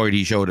Rockhold fight,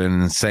 he showed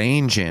an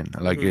insane chin.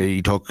 Like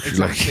he took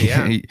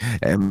nearly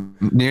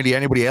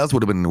anybody else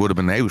would have been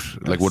out.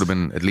 Like would have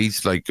been at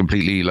least like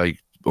completely like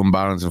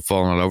unbalanced and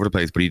falling all over the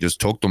place. But he just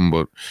took them.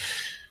 But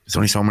there's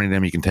only so many of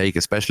them you can take.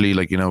 Especially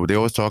like they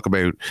always talk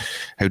about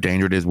how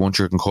dangerous it is once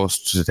you're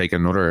concussed to take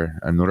another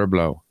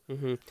blow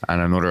and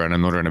another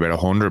and about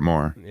 100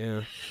 more.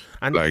 Yeah.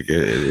 And like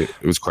it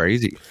was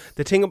crazy.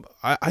 The thing,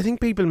 I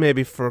think people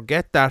maybe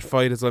forget that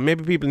fight as well.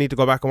 Maybe people need to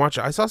go back and watch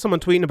it. I saw someone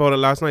tweeting about it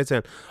last night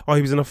saying, "Oh,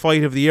 he was in a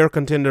fight of the year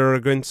contender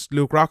against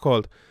Luke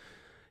Rockhold."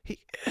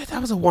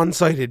 That was a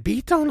one-sided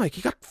beatdown. Like,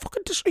 he got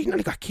fucking destroyed. He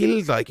nearly got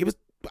killed. Like, he was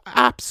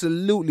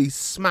absolutely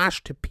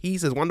smashed to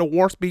pieces. One of the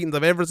worst beatings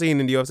I've ever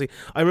seen in the UFC.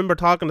 I remember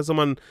talking to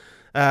someone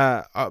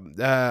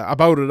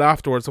about it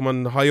afterwards.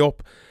 Someone high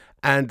up.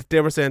 And they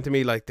were saying to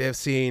me, like, they've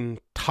seen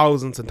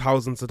thousands and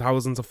thousands and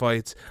thousands of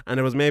fights, and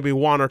there was maybe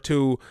 1 or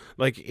 2,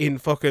 like, in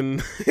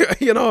fucking,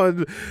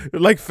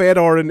 like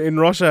Fedor in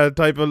Russia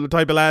type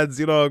of lads,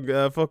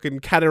 fucking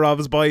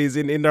Kadyrov's boys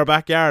in their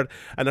backyard,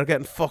 and they're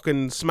getting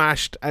fucking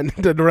smashed, and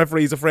the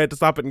referee's afraid to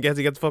stop it in case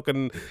he gets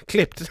fucking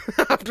clipped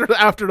after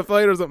the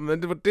fight or something.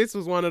 But this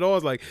was one of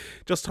those, like,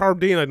 just Herb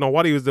Dean, I don't know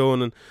what he was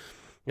doing,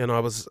 and I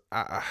was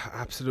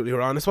absolutely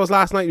wrong. I suppose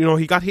last night,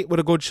 he got hit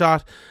with a good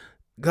shot,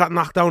 got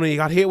knocked down, and he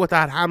got hit with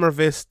that hammer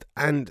fist,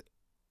 and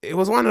it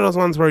was one of those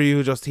ones where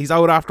he's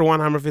out after one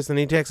hammer fist and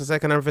he takes a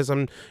second hammer fist.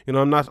 I'm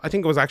not, I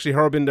think it was actually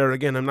Herb in there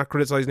again. I'm not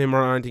criticizing him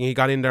or anything. He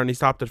got in there and he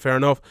stopped it, fair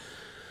enough.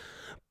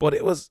 But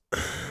it was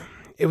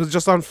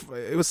just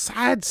it was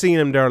sad seeing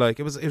him there. Like,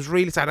 it was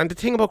really sad. And the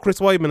thing about Chris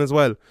Weidman as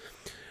well,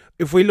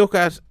 if we look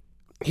at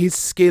his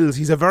skills,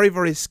 he's a very,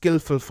 very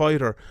skillful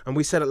fighter, and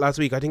we said it last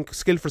week. I think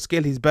skill for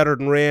skill, he's better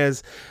than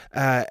Reyes.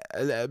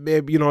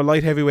 Maybe,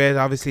 light heavyweight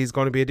obviously is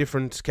going to be a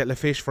different kettle of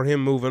fish for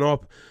him moving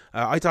up.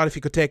 I thought if he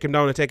could take him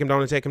down,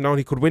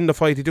 he could win the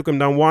fight. He took him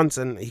down once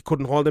and he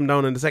couldn't hold him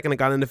down, and the second it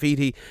got in the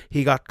feet,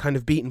 he got kind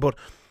of beaten. But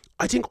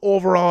I think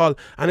overall,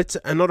 and it's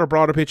another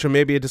broader picture,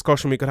 maybe a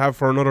discussion we could have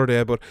for another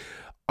day, but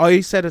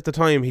I said at the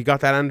time he got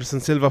that Anderson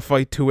Silva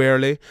fight too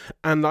early,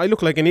 and I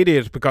look like an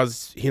idiot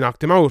because he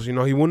knocked him out.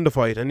 He won the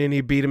fight, and then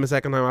he beat him a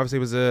second time. Obviously, it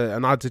was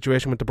an odd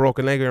situation with the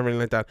broken leg or everything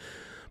like that.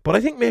 But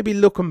I think maybe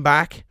looking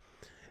back,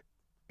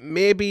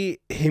 maybe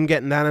him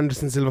getting that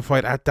Anderson Silva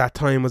fight at that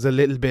time was a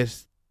little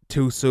bit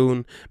too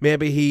soon.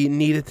 Maybe he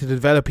needed to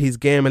develop his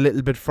game a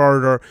little bit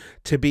further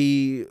to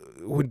be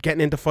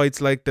getting into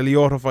fights like the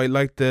Lyoto fight,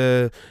 like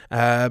the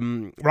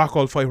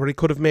Rockhold fight, where he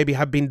could have maybe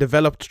have been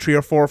developed 3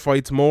 or 4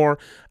 fights more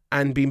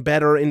and been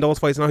better in those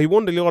fights. Now, he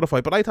won the Lyoto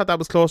fight, but I thought that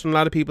was closer than a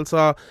lot of people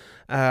saw.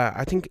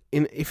 I think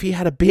if he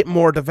had a bit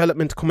more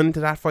development coming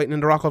into that fight and in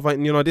the Rockhold fight,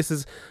 and this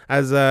is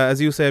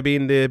as you say,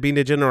 being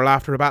the general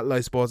after the battle, I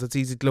suppose it's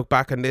easy to look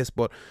back on this,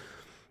 but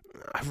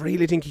I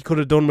really think he could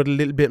have done with a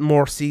little bit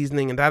more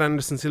seasoning, and that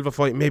Anderson Silva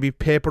fight maybe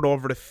papered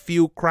over a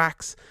few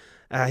cracks.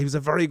 He was a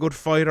very good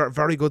fighter,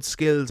 very good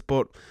skills,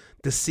 but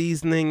the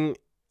seasoning,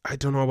 I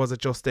don't know, was it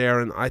just there?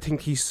 And I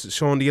think he's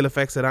shown the ill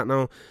effects of that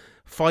now.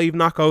 5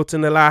 knockouts in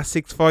the last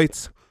 6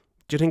 fights.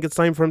 Do you think it's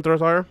time for him to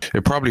retire?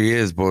 It probably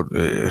is, but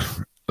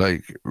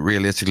like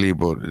realistically,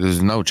 but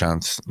there's no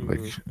chance. Like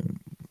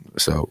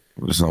So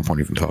there's no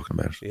point even talking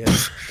about it.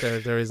 Yeah,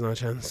 there is no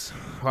chance.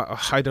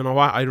 I don't know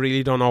what. I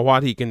really don't know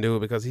what he can do,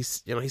 because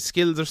he's, his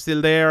skills are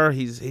still there.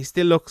 He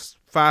still looks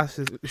fast.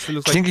 He still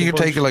looks I think he could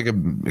take like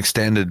an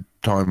extended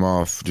time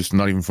off, just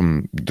not even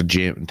from the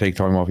gym. Take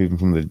time off even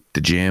from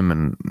the gym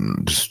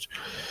and just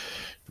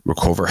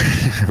recover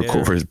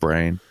his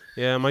brain.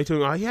 Yeah, my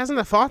too. He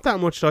hasn't fought that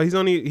much though. He's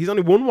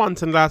only won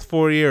once in the last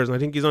 4 years, and I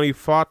think he's only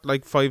fought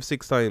like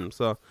 5-6 times.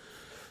 So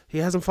he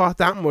hasn't fought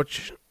that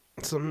much.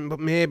 So, but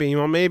maybe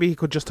he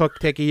could just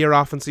take a year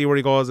off and see where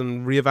he goes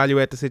and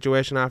reevaluate the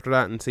situation after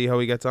that and see how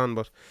he gets on.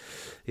 But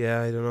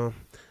yeah, I don't know.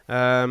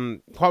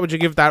 What would you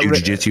give that?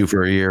 Jiu-jitsu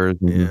for a year.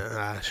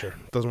 Yeah, sure,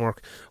 doesn't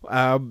work.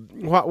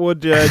 What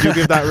would you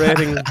give that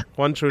rating?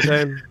 1 through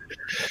 10.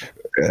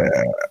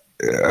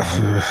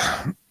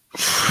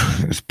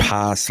 It's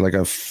past like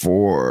a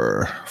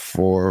 4,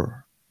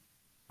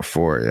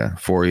 yeah,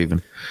 4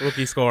 even.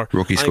 Rookie score.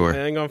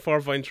 I'm going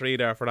 4.3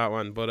 there for that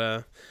one.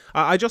 But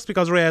I just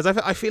because Reyes,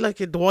 I feel like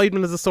the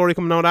Weidman is a story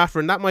coming out after,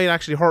 and that might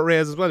actually hurt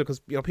Reyes as well, because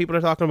people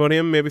are talking about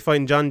him maybe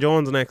fighting John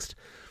Jones next.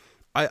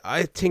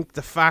 I think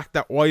the fact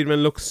that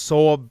Weidman looks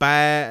so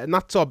bad,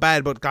 not so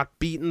bad, but got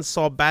beaten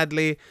so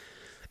badly,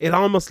 it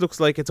almost looks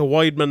like it's a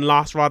Weidman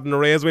loss rather than a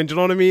Reyes win. Do you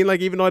know what I mean?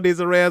 Like, even though it is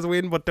a Reyes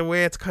win, but the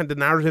way it's kind of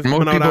narrative most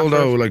coming out people after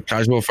though, like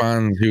casual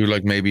fans who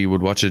like maybe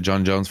would watch a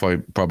John Jones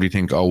fight, probably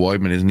think, oh,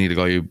 Weidman, isn't he the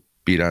guy who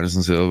beat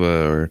Anderson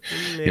Silva? Or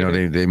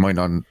maybe. They might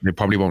not, they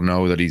probably won't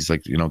know that he's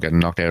like getting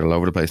knocked out all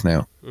over the place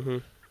now.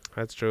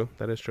 That's true.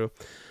 That is true.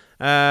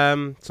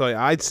 So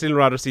yeah, I'd still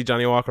rather see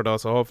Johnny Walker though.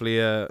 So hopefully,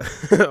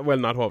 well,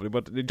 not hopefully,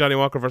 but Johnny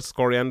Walker versus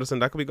Corey Anderson,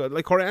 that could be good.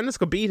 Like, Corey Anderson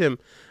could beat him,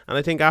 and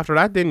I think after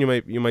that, then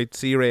you might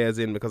see Reyes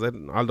in, because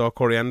although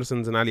Corey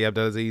Anderson's an Ali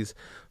Abdelaziz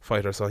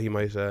fighter, so he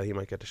might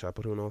get the shot,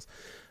 but who knows?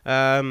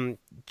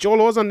 Joe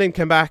Lozon then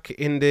came back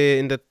in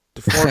the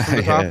fourth from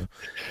the top,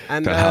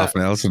 and that half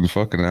Nelson,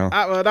 fucking hell.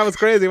 Well, that was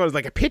crazy. It was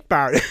like a pit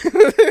bar.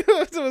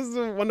 It was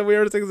one of the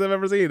weirdest things I've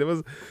ever seen. It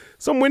was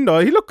some window.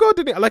 He looked good,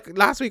 didn't he? Like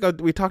last week,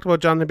 we talked about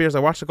Jonathan Beers. I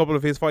watched a couple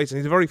of his fights, and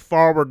he's a very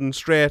forward and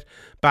straight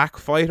back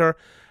fighter.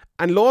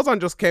 And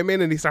Lozon just came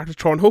in and he started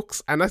throwing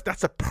hooks, and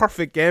that's a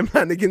perfect game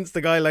plan against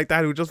a guy like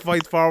that who just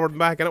fights forward and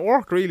back, and it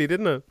worked really,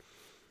 didn't it?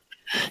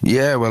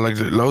 Yeah, well, like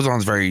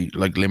Lozon's very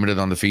like limited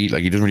on the feet.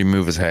 Like, he doesn't really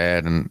move his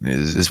head, and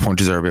his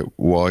punches are a bit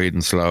wide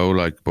and slow.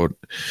 Like, but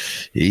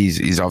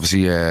he's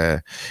obviously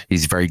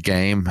he's very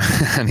game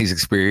and he's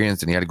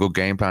experienced, and he had a good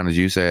game plan, as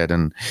you said,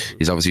 and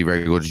he's obviously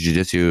very good at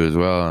jiu-jitsu as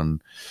well. And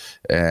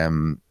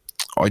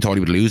I thought he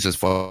would lose this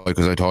fight,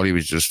 because I thought he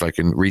was just like,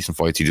 in recent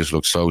fights he just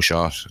looked so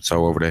shot,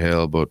 so over the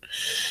hill. But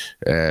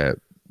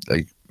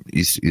like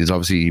he's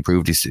obviously, he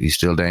proved he's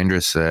still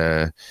dangerous.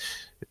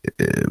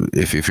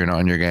 If you're not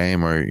in your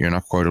game, or you're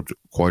not quite up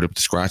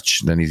to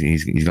scratch, then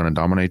he's going to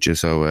dominate you.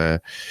 So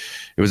it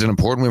was an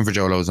important win for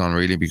Joe Lozon,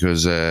 really,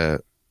 because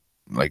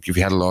like, if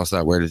he had lost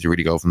that, where did you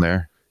really go from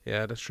there?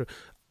 Yeah, that's true.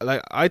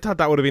 Like, I thought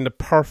that would have been the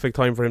perfect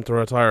time for him to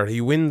retire. He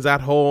wins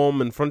at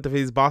home in front of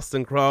his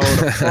Boston crowd,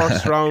 a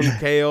first round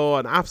KO,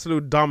 an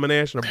absolute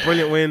domination, a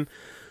brilliant win.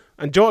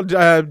 And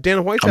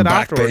Dana White said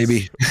afterwards,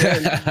 baby.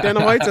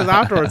 Dana White says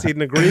afterwards he'd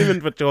an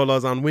agreement with Joe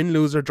Lozon, win,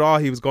 lose or draw,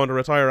 he was going to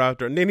retire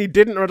after, and then he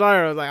didn't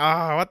retire. I was like,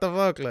 what the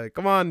fuck? Like,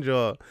 come on,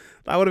 Joe.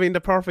 That would have been the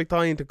perfect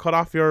time to cut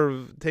off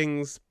your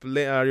things,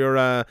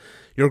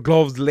 your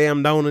gloves, lay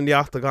them down in the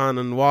octagon,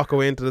 and walk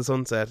away into the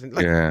sunset.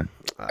 Like, yeah,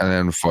 and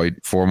then fight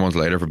 4 months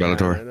later for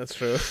Bellator. Yeah, that's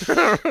true.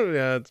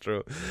 Yeah, that's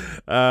true.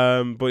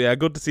 But yeah,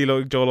 good to see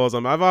Joe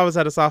Lozon. I've always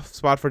had a soft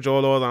spot for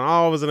Joe Lozon.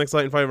 Always an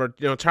exciting fighter.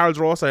 Charles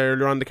Rosa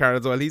earlier on the card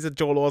as well. He's a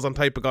Joe Lozon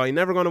type of guy.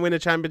 Never going to win a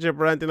championship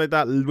or anything like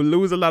that. Will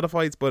lose a lot of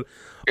fights, but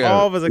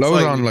always exciting.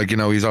 Lozon, like,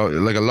 he's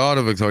like a lot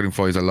of exciting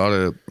fights, a lot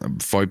of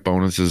fight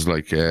bonuses,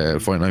 like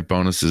fight night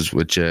bonuses,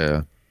 which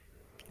is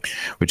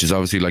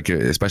obviously, like,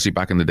 especially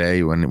back in the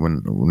day when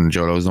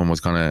Joe Lozon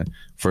was kind of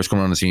first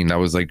coming on the scene, that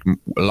was like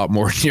a lot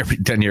more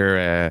than your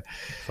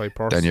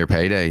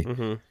payday.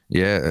 Mm-hmm.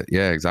 Yeah,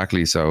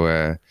 exactly.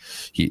 So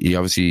he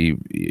obviously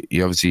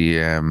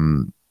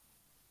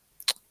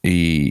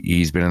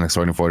he's been an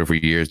exciting fighter for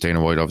years.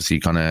 Dana White obviously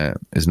kind of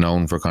is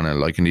known for kind of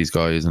liking these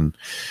guys, and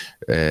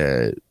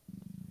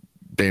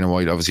Dana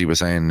White obviously was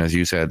saying, as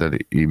you said,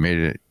 that he made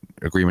an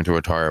agreement to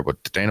retire,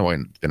 but Dana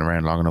White's been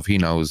around long enough. He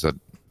knows that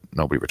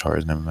nobody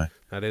retires in MMA.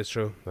 That is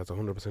true. That's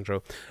 100%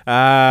 true.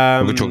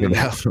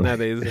 That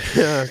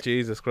is.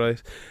 Jesus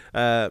Christ.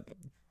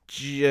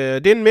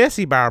 Then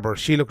Macy Barber,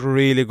 she looked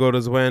really good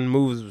as well.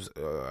 Moves,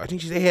 I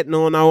think she's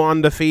 8-0 now,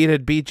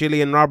 undefeated. Beat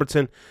Gillian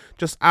Robertson,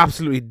 just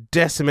absolutely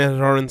decimated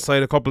her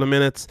inside a couple of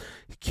minutes.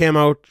 Came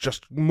out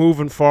just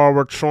moving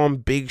forward, throwing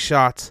big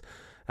shots,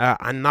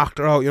 and knocked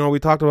her out. We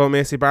talked about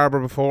Macy Barber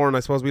before, and I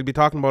suppose we'll be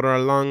talking about her a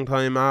long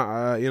time,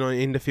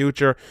 in the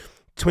future.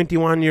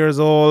 21 years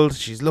old.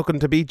 She's looking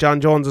to beat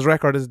John Jones's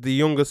record as the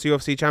youngest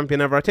UFC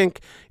champion ever. I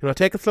think,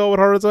 take it slow with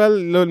her as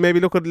well. Maybe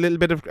look at a little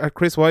bit at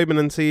Chris Weidman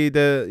and see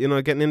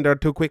getting in there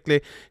too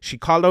quickly. She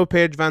called out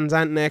Paige Van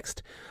Zandt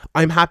next.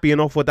 I'm happy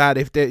enough with that.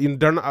 If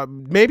they're not,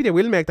 maybe they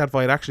will make that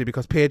fight actually,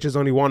 because Paige has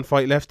only one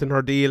fight left in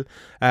her deal,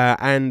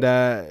 and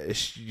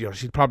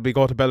she'd probably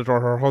go to Bellator.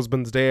 Her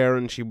husband's there,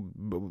 and she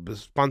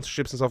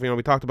sponsorships and stuff.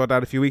 We talked about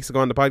that a few weeks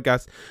ago on the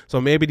podcast.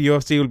 So maybe the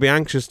UFC will be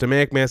anxious to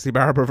make Macy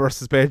Barber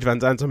versus Paige Van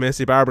Zandt, so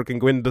Macy Barber can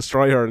go in and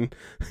destroy her, and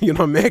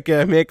make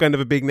kind of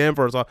a big name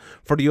for her. So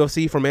for the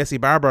UFC, for Macy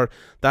Barber,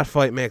 that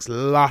fight makes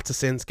lots of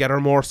sense. Get her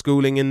more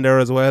schooling in there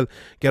as well.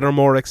 Get her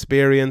more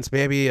experience.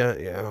 Maybe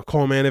a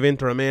co-main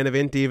event or a main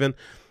event even.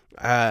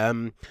 I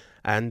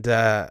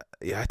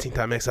think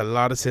that makes a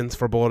lot of sense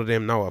for both of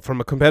them. Now,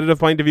 from a competitive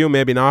point of view,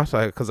 maybe not,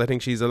 because I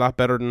think she's a lot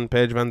better than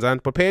Paige Van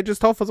Zandt. But Paige is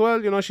tough as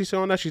well. She's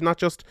shown that she's not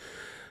just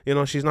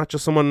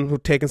someone who's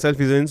taking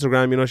selfies on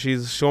Instagram.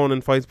 She's shown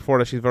in fights before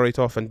that she's very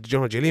tough. And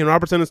Gillian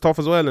Robertson is tough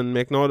as well. And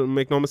make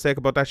no mistake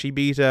about that, she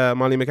beat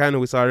Molly McCann, who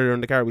we saw earlier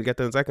in the card. We'll get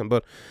to in a second.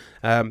 But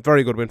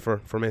very good win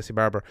for Macy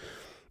Barber.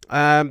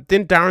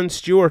 Then Darren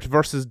Stewart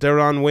versus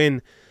Deron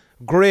Wynn.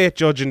 Great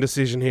judging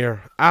decision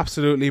here.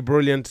 Absolutely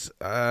brilliant.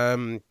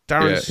 The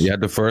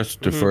first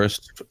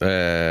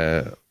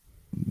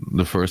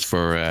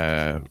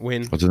for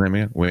Win. What's his name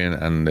again? Win,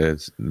 and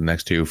the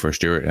next two for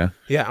Stewart.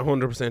 Yeah,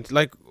 100%.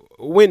 Like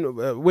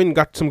Win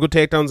got some good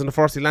takedowns in the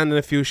first. He landed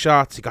a few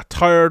shots. He got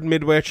tired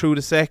midway through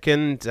the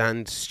second,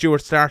 and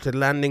Stewart started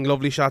landing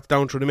lovely shots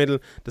down through the middle.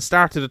 The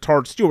start of the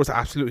third, Stewart was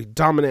absolutely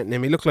dominating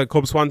him. He looked like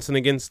Cub Swanson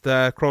against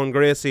Crone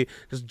Gracie,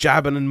 just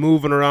jabbing and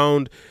moving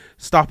around,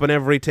 stopping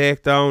every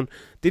takedown.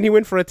 Then he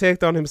went for a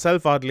takedown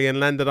himself, oddly, and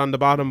landed on the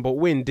bottom, but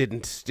Wynn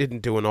didn't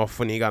do enough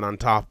when he got on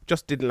top.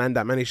 Just didn't land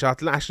that many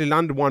shots. Actually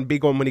landed one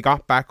big one when he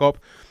got back up.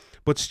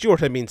 But Stewart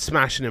had been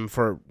smashing him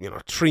for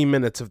 3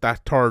 minutes of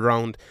that third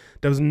round.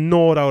 There was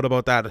no doubt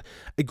about that.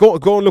 Go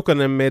and look at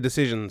them made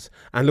decisions,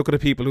 and look at the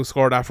people who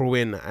scored after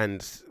Win,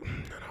 and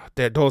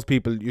those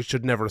people, you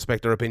should never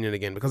respect their opinion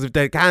again, because if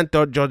they can't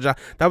judge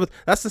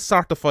that's the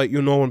sort of fight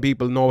when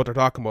people know what they're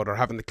talking about or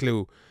haven't the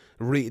clue.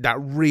 That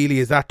really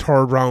is that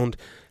third round.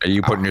 Are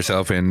you putting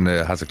yourself in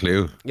has a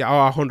clue?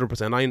 Yeah,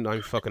 100%.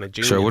 I'm fucking a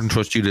genius. Sure, I wouldn't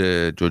trust you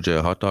to judge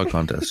a hot dog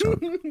contest. So,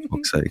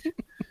 fuck's sake.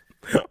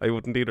 I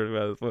wouldn't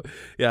either. But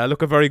yeah,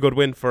 look, a very good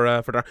win for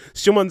that.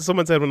 Someone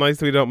said when I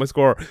tweeted out my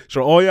score,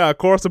 sure, oh yeah, of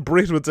course a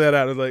Brit would say that.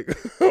 I was like,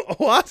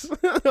 what?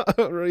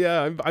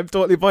 Yeah, I'm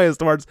totally biased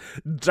towards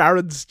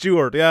Darren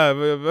Stewart. Yeah,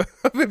 I'm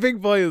a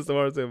big bias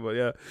towards him. But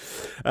yeah,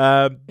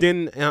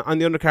 then on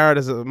the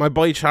undercard, my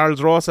boy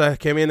Charles Rosa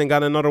came in and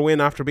got another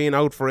win after being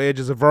out for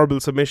ages. A verbal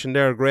submission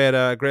there,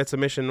 great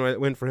submission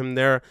win for him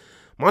there.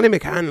 Molly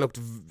McCann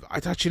I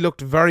thought she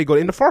looked very good.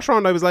 In the first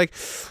round, I was like,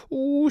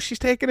 ooh, she's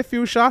taking a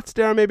few shots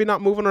there, maybe not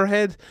moving her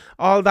head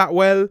all that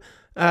well.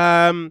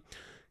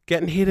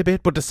 Getting hit a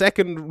bit. But the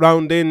second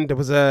round in, there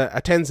was a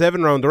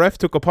 10-7 round. The ref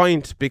took a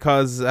point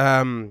because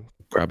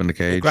grabbing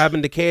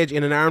the cage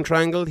in an arm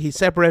triangle. He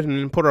separated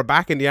and put her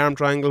back in the arm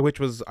triangle, which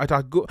was, I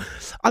thought, good.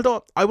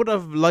 Although I would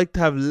have liked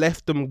to have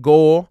left them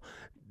go,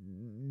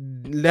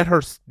 let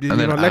her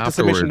let the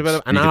submission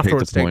develop, and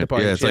afterwards take the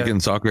point. Yeah, it's like in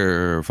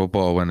soccer or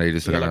football when they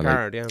just yellow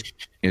card,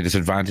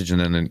 disadvantage, and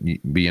then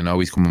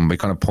he's coming, he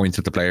kind of points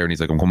at the player and he's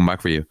like, I'm coming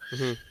back for you.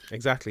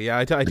 Exactly. Yeah,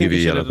 I think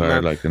he should have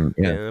done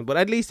that. But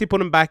at least he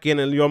put him back in,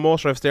 and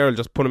most refs there will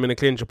just put him in a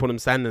clinch or put him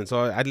standing.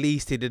 So at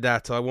least he did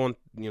that. So I won't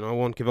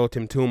give out to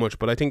him too much.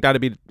 But I think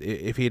that'd be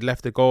if he'd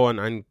left it go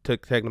and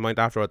taken the point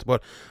afterwards.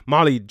 But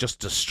Molly just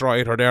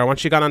destroyed her there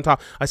once she got on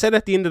top. I said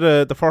at the end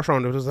of the first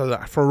round, it was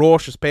a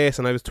ferocious pace,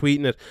 and I was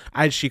tweeting it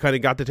as she kind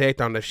of got the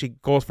takedown. If she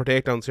goes for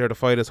takedowns here, the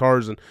fight is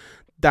hers, and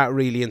that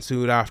really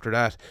ensued after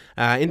that.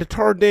 In the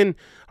third, then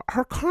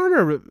her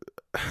corner,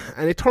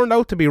 and it turned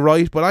out to be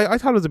right, but I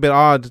thought it was a bit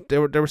odd. They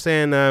were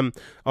saying,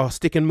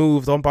 stick and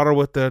move, don't bother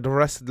with the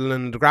wrestling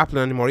and the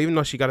grappling anymore, even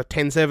though she got a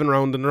 10-7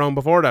 round in the round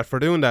before that for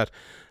doing that.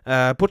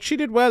 But she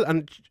did well,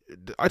 and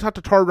I thought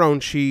the third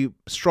round she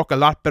struck a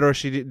lot better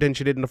than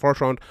she did in the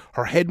first round.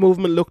 Her head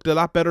movement looked a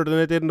lot better than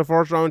it did in the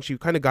first round. She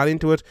kind of got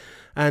into it,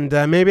 and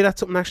maybe that's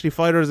something actually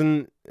fighters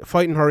in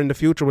fighting her in the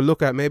future will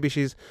look at. Maybe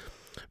she's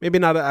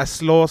not a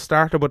slow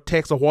starter, but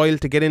takes a while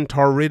to get into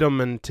her rhythm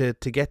and to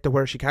get to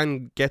where she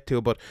can get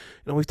to. But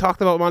we've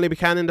talked about Molly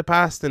McCann in the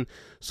past, and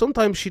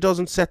sometimes she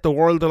doesn't set the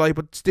world alight,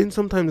 but then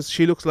sometimes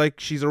she looks like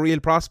she's a real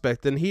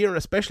prospect. And here,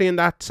 especially in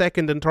that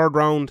second and third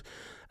round,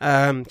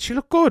 she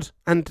looked good.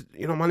 And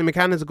Molly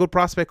McCann is a good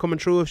prospect coming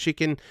through if she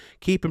can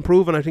keep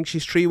improving. I think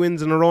she's 3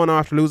 wins in a row now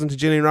after losing to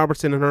Gillian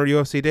Robertson in her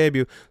UFC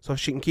debut. So if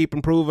she can keep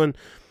improving,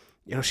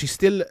 she's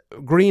still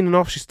green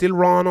enough, she's still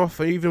raw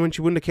enough. Even when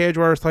she won the Cage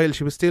Warriors title,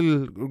 she was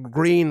still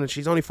green, and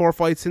she's only 4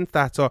 fights since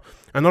that. So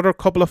another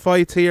couple of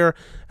fights here,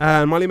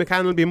 Molly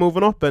McCann will be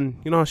moving up,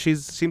 and she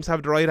seems to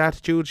have the right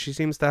attitude. She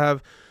seems to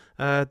have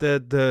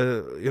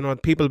the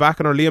people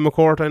backing her. Leah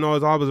McCourt, I know,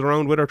 is always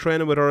around with her,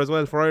 training with her as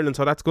well for Ireland.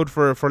 So that's good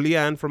for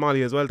Leah and for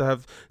Molly as well to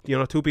have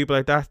 2 people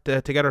like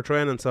that together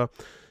training. So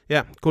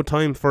Yeah, good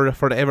time for the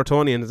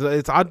Evertonians.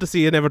 It's odd to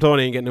see an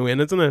Evertonian getting a win,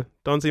 isn't it?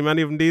 Don't see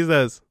many of them these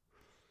days.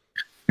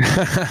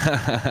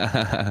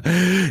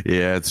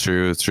 Yeah, it's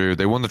true.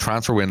 They won the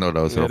transfer window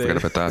though, so don't forget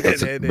about that.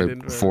 That's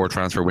about 4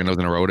 transfer windows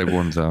in a row they've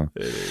won. So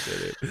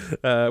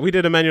we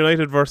did a Man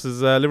United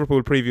versus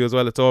Liverpool preview as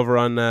well. It's over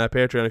on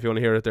Patreon if you want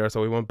to hear it there,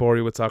 so we won't bore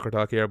you with soccer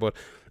talk here. But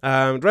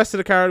the rest of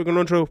the card we're going to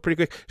run through pretty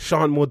quick.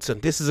 Sean Woodson,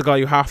 this is a guy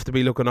you have to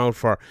be looking out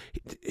for.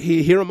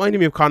 He reminded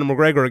me of Conor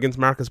McGregor against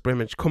Marcus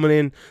Brimage, coming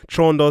in,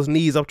 throwing those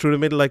knees up through the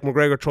middle like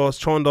McGregor throws,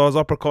 throwing those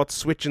uppercuts,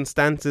 switching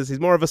stances. He's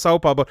more of a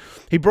southpaw, but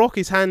he broke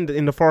his hand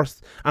in the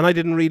first, and I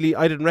didn't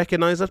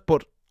recognise it,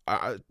 but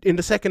in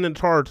the second and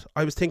third,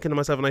 I was thinking to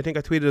myself, and I think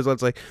I tweeted as well,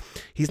 it's like,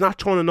 he's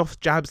not throwing enough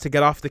jabs to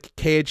get off the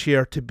cage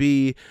here to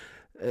be,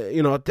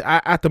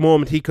 at the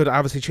moment, he could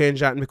obviously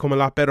change that and become a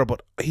lot better,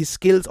 but his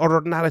skills, other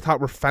than that, I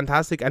thought were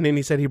fantastic. And then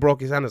he said he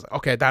broke his hand. I was like,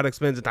 okay, that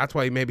explains it. That's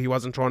why maybe he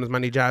wasn't throwing as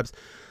many jabs.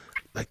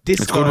 Like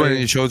this, it's good when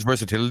it shows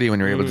versatility when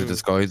you're able to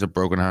disguise a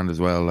broken hand as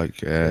well.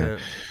 Like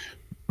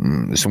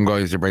some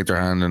guys, they break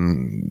their hand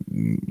and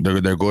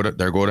they're good at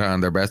their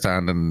hand, their best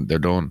hand, and they're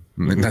done.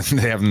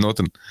 They have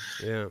nothing.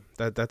 Yeah,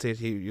 that's it.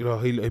 He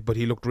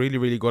looked really,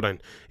 really good.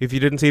 And if you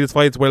didn't see this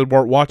fight, it's well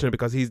worth watching it,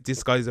 because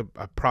this guy's a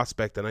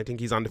prospect, and I think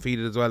he's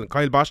undefeated as well. And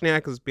Kyle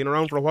Bochniak has been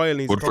around for a while, and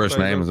he's good first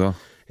name as well.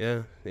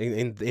 Yeah,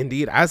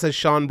 indeed. As has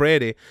Sean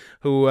Brady,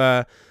 who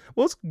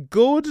was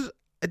good.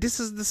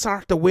 This is the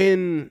sort of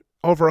win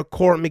over a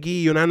Court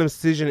McGee unanimous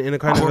decision in a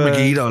kind of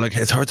McGee though, like,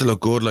 it's hard to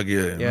look good, like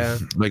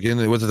like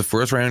was it the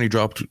first round he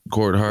dropped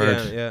Court hard,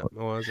 it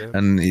was,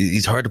 and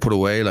he's hard to put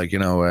away, like,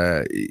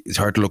 it's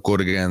hard to look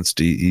good against.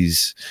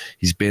 He's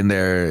been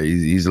there,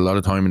 he's a lot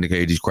of time in the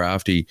cage, he's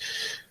crafty,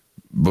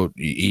 but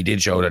he did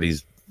show that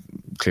he's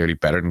clearly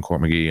better than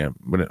Court McGee.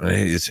 But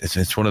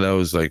it's one of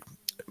those, like,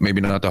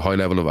 maybe not the high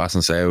level of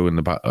Asensio in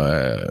the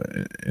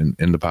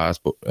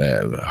past, but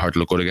hard to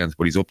look good against,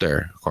 but he's up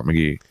there, Court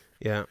McGee.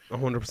 Yeah,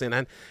 100%.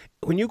 And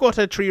when you go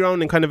to a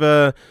 3-round in kind of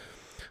a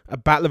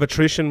battle of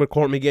attrition with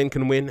Court McGee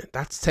can win,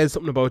 that says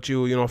something about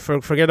you.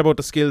 Forget about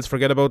the skills,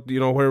 forget about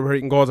where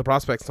he can go as a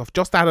prospect stuff.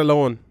 Just that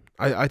alone,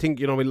 I think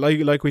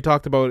like we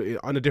talked about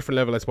on a different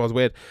level, I suppose,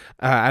 with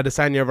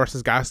Adesanya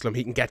versus Gastelum,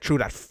 he can get through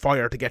that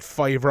fire to get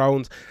 5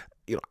 rounds.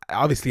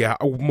 Obviously a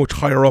much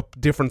higher up,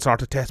 different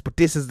sort of test, but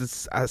this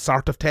is a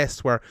sort of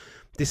test where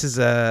this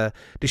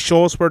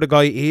shows where the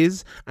guy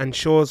is and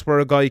shows where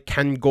a guy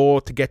can go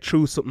to get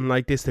through something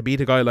like this, to beat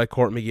a guy like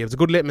Court McGee. It's a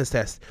good litmus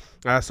test.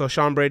 So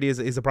Sean Brady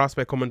is a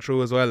prospect coming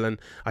through as well, and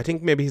I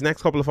think maybe his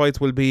next couple of fights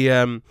will be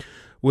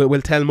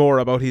will tell more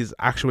about his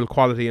actual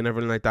quality and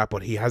everything like that.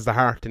 But he has the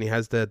heart and he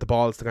has the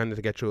balls to kind of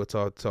to get through it.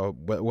 So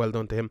well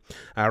done to him.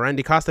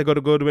 Randy Costa got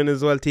a good win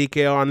as well.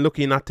 TKO,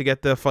 unlucky not to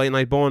get the fight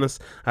night bonus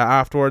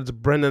afterwards.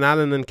 Brendan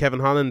Allen and Kevin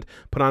Holland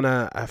put on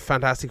a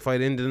fantastic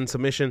fight, ended in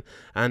submission,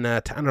 and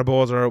Tanner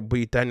Bowser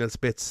beat Daniel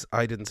Spitz.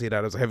 I didn't see that.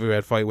 It was a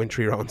heavyweight fight, went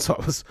 3 rounds, so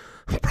it was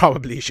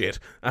probably shit.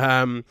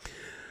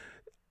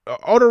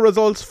 Other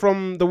results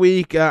from the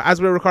week, as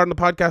we were recording the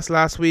podcast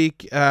last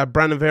week,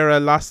 Brandon Vera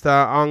lost to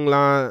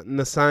Ongla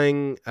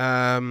Nasang.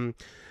 Shinya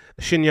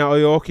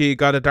Aoki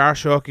got a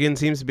Darshok again,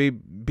 seems to be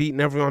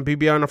beating everyone.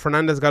 Bibiano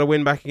Fernandez got a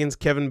win back against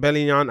Kevin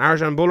Bellignon.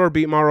 Arjan Buller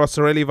beat Mauro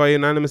Sorelli via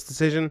unanimous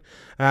decision.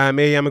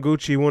 Mei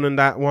Yamaguchi won in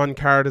that one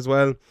card as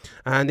well.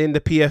 And in the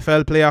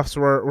PFL playoffs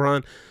were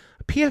on.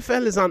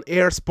 PFL is on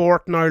Air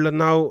Sport in Ireland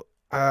now.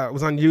 It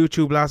was on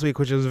YouTube last week,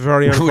 which is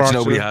very unfortunate. Which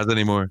nobody has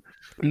anymore.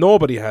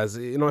 Nobody has.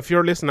 If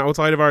you're listening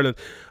outside of Ireland.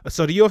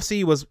 So the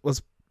UFC was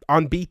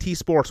on BT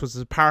Sports, which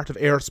is part of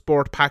Air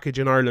Sport package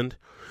in Ireland.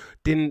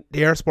 Then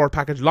the Air Sport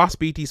package lost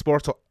BT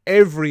Sports, so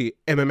every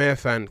MMA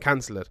fan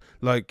cancelled it.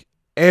 Like,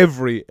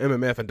 every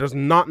MMA fan. There's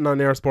nothing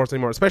on Air Sports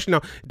anymore, especially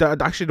now.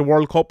 Actually, the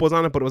World Cup was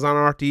on it, but it was on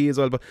RTE as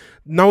well. But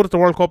now that the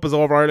World Cup is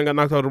over, Ireland got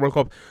knocked out of the World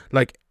Cup,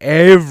 like,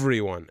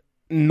 everyone,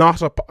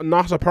 not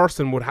a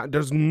person would have.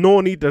 There's no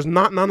need. There's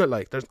nothing on it.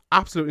 Like, there's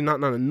absolutely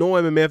nothing on it. No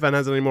MMA fan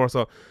has it anymore.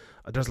 So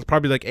there's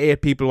probably like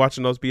 8 people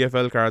watching those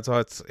BFL cards. So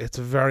it's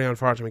very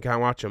unfortunate we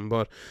can't watch them.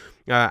 But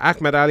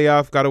Ahmed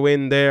Aliyev got a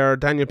win there.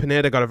 Daniel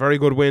Pineda got a very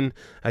good win.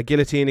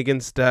 Guillotine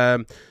against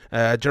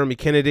Jeremy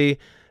Kennedy.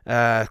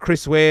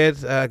 Chris Wade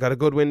got a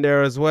good win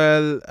there as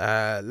well.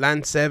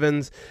 Lance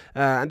Evans,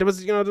 and there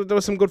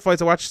was some good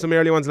fights. I watched some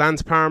early ones.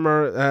 Lance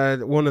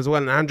Palmer won as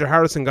well, and Andrew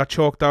Harrison got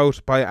choked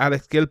out by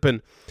Alex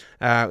Gilpin,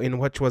 in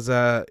which was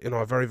a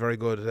very, very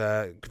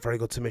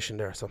good submission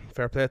there. So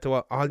fair play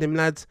to all them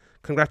lads.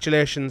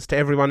 Congratulations to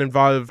everyone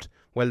involved.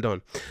 Well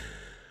done.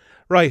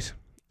 Right,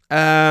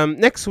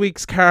 next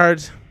week's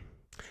card.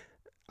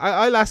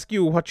 I'll ask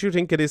you what you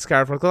think of this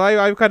card, because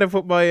I've kind of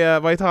put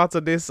my thoughts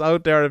on this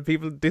out there, and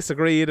people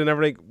disagreed and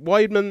everything.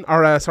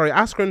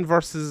 Askren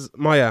versus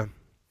Maya.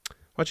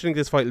 What do you think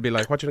this fight will be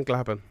like? What do you think will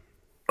happen?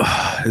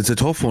 It's a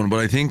tough one, but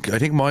I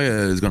think Maya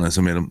is going to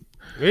submit him.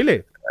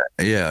 Really?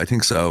 Yeah, I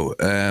think so.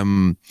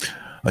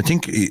 I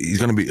think he's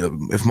going to be,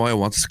 if Maya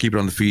wants to keep it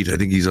on the feet, I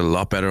think he's a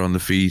lot better on the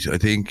feet. I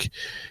think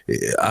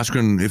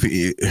Askren,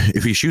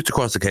 if he shoots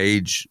across the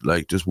cage,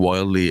 like, just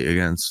wildly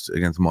against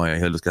Maya,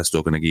 he'll just get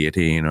stuck in a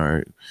guillotine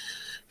or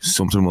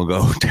something will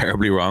go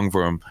terribly wrong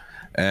for him.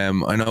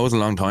 I know it was a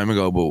long time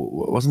ago, but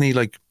wasn't he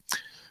like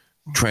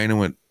training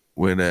with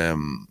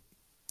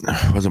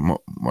was it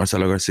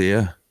Marcelo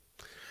Garcia?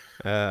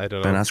 I don't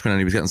know. Ben Askren, and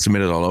he was getting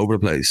submitted all over the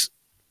place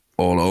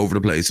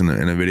in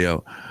a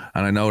video.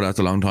 And I know that's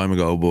a long time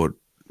ago, but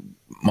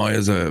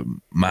Maia's a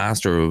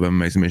master of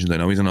MMA submissions. I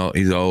know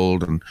he's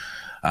old, and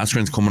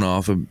Askren's coming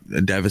off a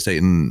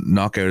devastating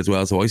knockout as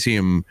well. So I see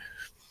him.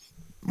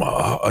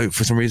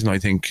 For some reason, I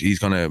think he's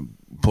gonna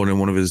put in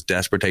one of his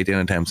desperate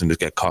takedown attempts and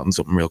just get caught in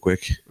something real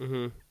quick.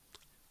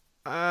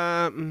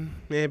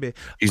 Maybe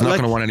he's not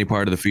gonna want any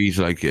part of the feet,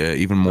 like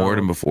even more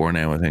than before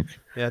now, I think.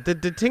 Yeah, the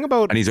thing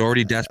about, and he's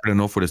already desperate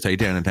enough with his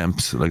takedown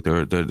attempts. Like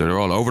they're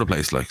all over the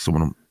place. Like some of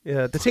them.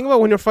 Yeah, the thing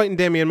about when you're fighting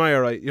Demian Maia,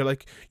 right? You're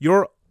like,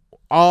 your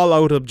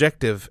all-out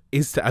objective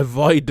is to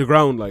avoid the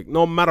ground. Like,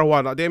 no matter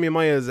what, Demian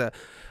Maia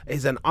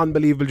is an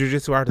unbelievable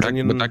jiu-jitsu artist.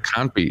 But that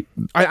can't be.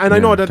 I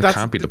know that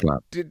can't be the plan.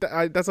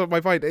 That's what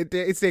my fight.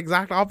 It's the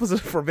exact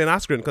opposite for Ben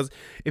Askren, because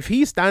if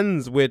he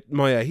stands with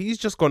Maia, he's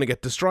just going to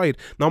get destroyed.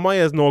 Now,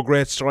 Maia is no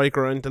great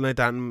striker or anything like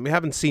that, and we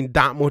haven't seen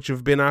that much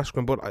of Ben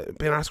Askren, but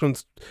Ben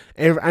Askren's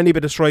any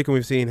bit of striking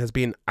we've seen has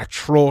been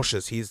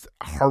atrocious. He's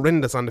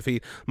horrendous on the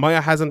feet.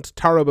 Maia hasn't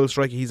terrible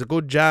striking. He's a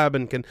good jab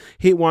and can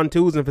hit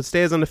 1-2s, and if it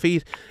stays on the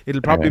feet,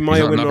 it'll probably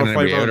Maia win over 5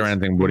 rounds. Or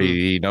anything, but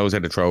he knows how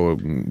to throw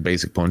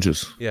basic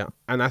punches. Yeah,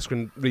 and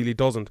Askren really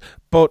doesn't.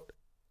 But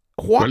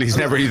well, he's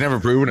never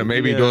proven it.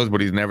 Maybe he does,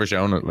 but he's never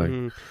shown it.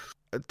 Like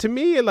to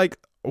me, like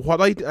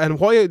why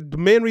the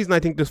main reason I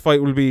think this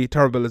fight will be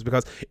terrible is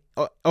because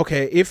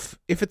okay, if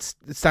it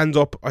stands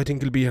up, I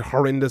think it'll be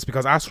horrendous,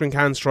 because Askren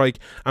can strike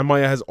and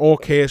Maia has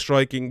okay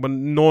striking but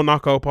no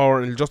knockout power,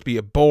 and it'll just be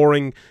a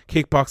boring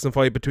kickboxing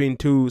fight between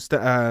two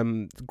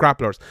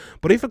grapplers.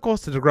 But if it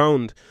goes to the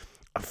ground,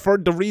 for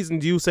the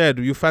reasons you said,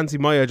 you fancy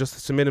Maia just to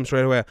submit him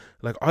straight away.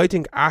 Like, I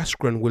think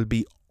Askren will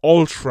be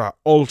ultra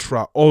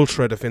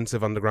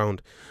defensive on the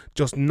ground.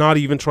 Just not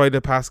even try to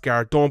pass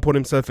guard. Don't put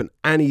himself in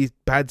any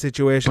bad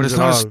situations. But it's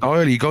not a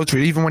style. You go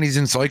through, even when he's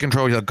in side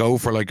control, he'll go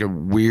for like a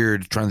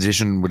weird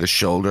transition with a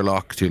shoulder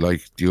lock to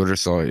like the other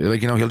side.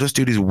 Like, you know, he'll just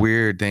do these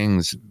weird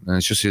things, and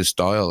it's just his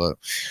style.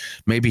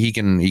 Maybe he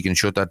can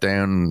shut that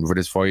down for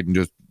this fight and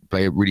just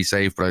play it really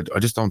safe. But I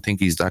just don't think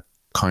he's that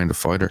kind of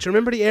fighter. Do you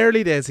remember the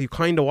early days? He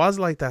kind of was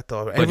like that,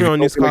 though.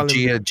 Everyone used to call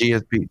him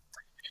GSP.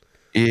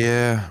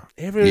 Yeah.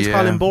 Everyone used to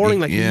call him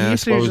boring. Like, he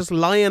used to just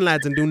lying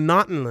lads and do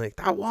nothing. Like,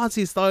 that was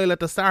his style at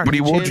the start. But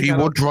he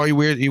would try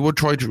weird. He would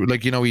try to,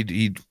 like, you know,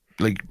 he'd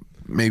like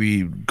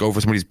maybe go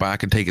for somebody's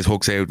back and take his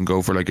hooks out and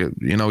go for like a,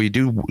 you know, he'd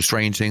do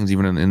strange things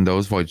even in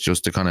those fights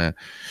just to kind of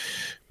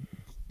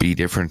be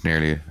different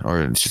nearly.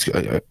 Or it's just,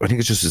 I think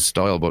it's just his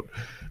style. But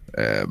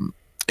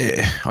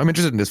I'm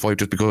interested in this fight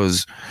just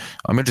because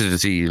I'm interested to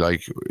see,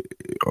 like,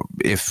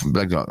 if,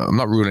 like, I'm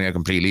not ruling out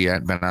completely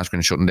yet Ben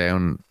Askren shutting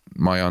down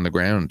Maia on the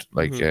ground.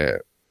 Like,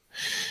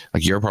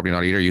 like, you're probably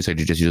not either. You said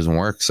jiu-jitsu doesn't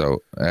work.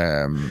 So,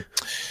 I'm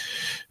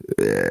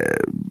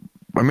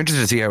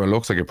interested to see how it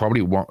looks. Like, it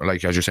probably won't,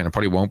 like, as you're saying, it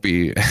probably won't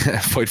be a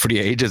fight for the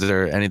ages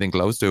or anything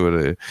close to it.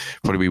 It'll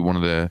probably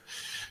be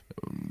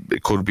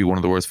it could be one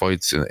of the worst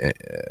fights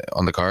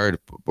on the card.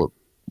 But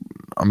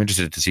I'm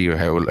interested to see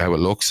how it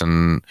looks,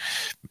 and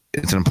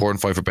it's an important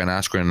fight for Ben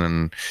Askren.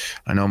 And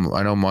I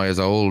know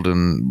Maia's old,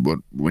 but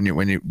when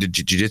you the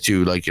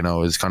jiu-jitsu, like, you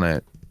know, is kind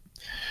of,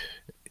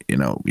 you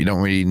know, you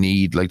don't really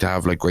need like to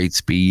have like great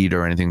speed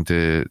or anything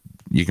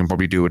you can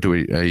probably do it to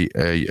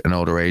an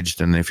older age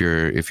than if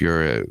you're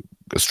a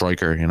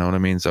striker, you know what I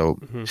mean? So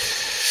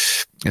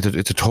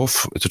it's a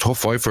tough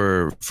fight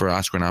for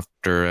Askren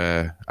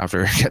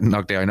after getting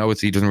knocked out. I know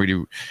he doesn't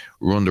really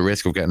run the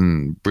risk of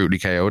getting brutally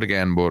KO'd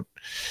again, but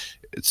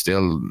it's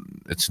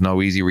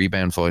no easy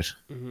rebound fight.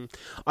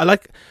 I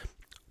like,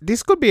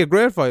 this could be a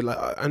great fight,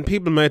 like, and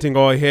people may think,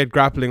 oh, I hate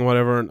grappling or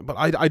whatever, but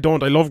I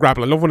don't. I love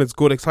grappling. I love when it's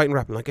good, exciting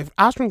grappling. Like, if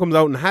Askren comes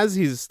out and has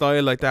his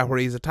style like that, where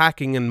he's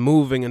attacking and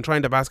moving and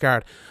trying to pass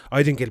guard,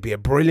 I think it'll be a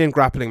brilliant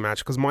grappling match,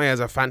 because Maia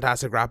is a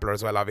fantastic grappler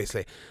as well,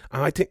 obviously,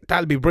 and I think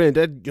that'll be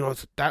brilliant. You know,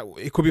 that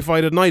it could be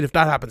fight at night if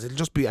that happens. It'll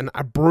just be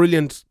a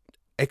brilliant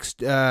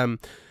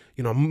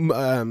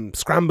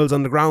scrambles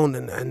on the ground,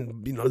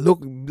 and you know,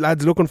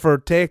 lads looking for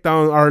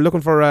takedown or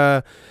looking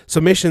for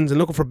submissions and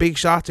looking for big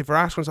shots for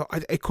Askren. So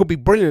it could be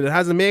brilliant. It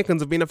has the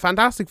makings of being a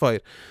fantastic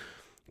fight,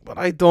 but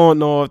I don't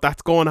know if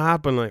that's going to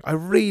happen. Like, I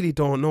really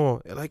don't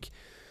know. Like,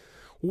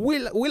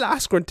 will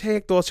Askren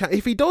take those chances?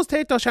 If he does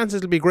take those chances,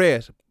 it'll be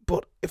great.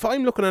 But if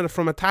I'm looking at it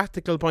from a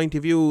tactical point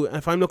of view,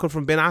 if I'm looking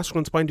from Ben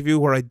Askren's point of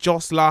view, where I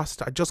just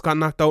got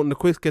knocked out in the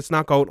quickest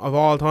knockout of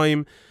all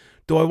time,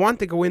 do I want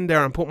to go in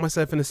there and put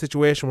myself in a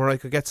situation where I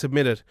could get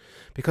submitted?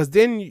 Because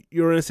then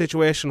you're in a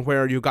situation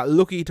where you got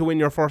lucky to win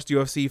your first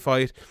UFC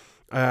fight,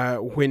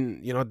 when,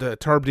 you know, the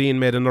Turbine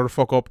made another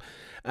fuck up.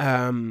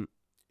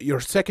 your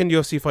second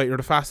UFC fight, you're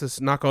the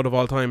fastest knockout of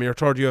all time, and your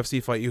third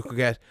UFC fight, you could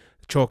get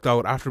choked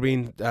out after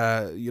being,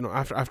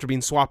 after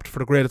being swapped for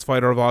the greatest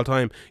fighter of all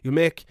time. You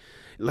make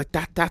like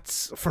that.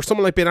 That's for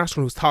someone like Ben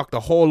Askren, who's talked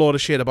a whole load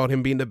of shit about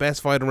him being the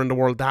best fighter in the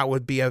world. That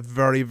would be a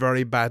very,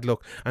 very bad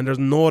look, and there's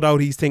no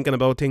doubt he's thinking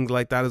about things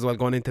like that as well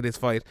going into this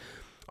fight.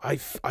 I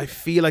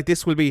feel like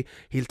this will be,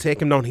 he'll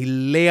take him down, he'll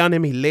lay on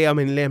him,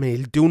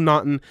 he'll do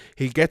nothing,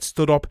 he'll get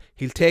stood up,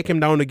 he'll take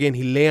him down again,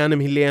 he'll lay on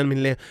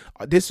him.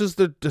 This is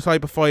the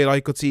type of fight I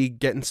could see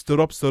getting stood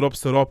up,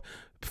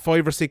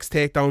 5 or 6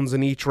 takedowns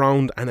in each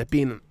round, and it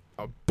being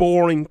a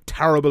boring,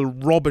 terrible,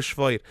 rubbish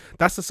fight.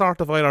 That's the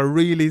sort of fight I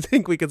really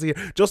think we could see.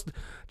 Just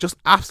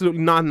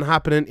absolutely nothing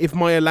happening. If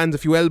Maia lands a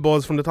few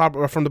elbows from the top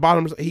or from the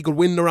bottom, he could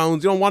win the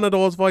rounds. One of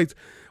those fights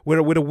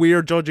with a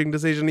weird judging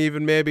decision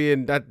even maybe,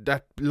 and that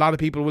a lot of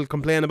people will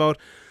complain about.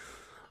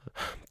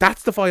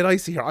 That's the fight I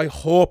see here. I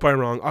hope I'm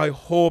wrong. I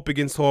hope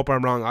against hope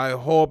I'm wrong. I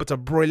hope it's a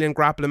brilliant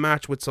grappling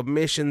match with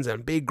submissions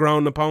and big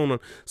ground and pound,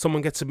 and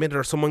someone gets submitted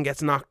or someone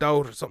gets knocked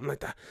out or something like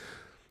that.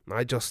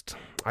 I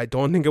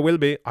don't think it will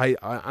be. And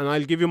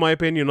I'll give you my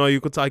opinion. I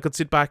could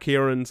sit back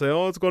here and say,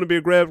 oh, it's going to be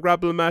a great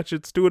grappling match.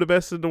 It's 2 of the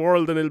best in the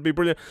world and it'll be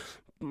brilliant.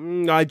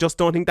 I just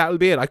don't think that'll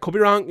be it. I could be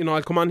wrong.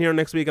 I'll come on here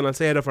next week and I'll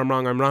say it if I'm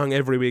wrong. I'm wrong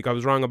every week. I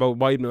was wrong about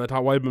Weidman. I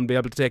thought Weidman would be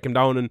able to take him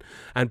down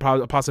and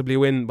possibly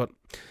win, but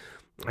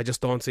I just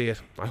don't see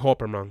it. I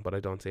hope I'm wrong, but I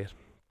don't see it.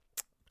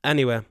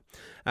 Anyway,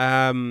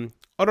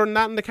 other than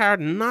that in the card,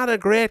 not a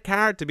great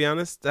card, to be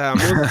honest. I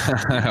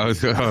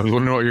was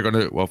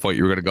wondering what fight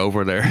you were gonna go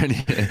for there.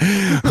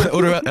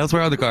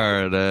 Elsewhere on the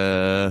card,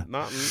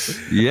 nothing.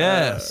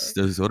 Yes,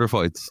 there's other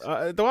fights.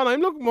 The one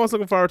I'm most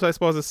looking forward to, I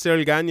suppose, is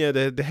Cyril Gane,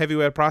 the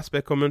heavyweight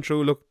prospect coming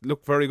through.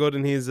 Look very good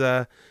in his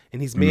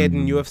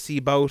maiden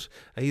UFC bout.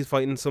 He's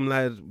fighting some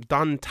lad,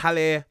 Don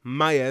Tale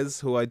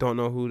Mayes, who I don't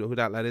know who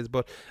that lad is,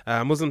 but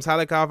Muslim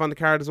Salikov on the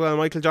card as well.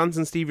 Michael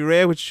Johnson, Stevie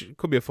Ray, which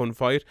could be a fun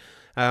fight.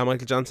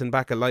 Michael Johnson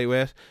back at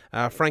lightweight.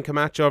 Frank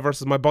Camacho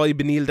versus my boy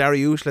Benil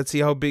Dariush. Let's see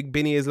how big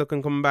Benny is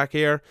looking coming back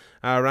here.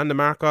 Randa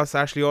Marcos,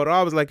 Ashley Odo. I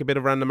always like a bit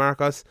of Randa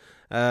Marcos.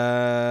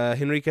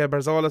 Henrique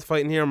Barzolas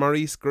fighting here.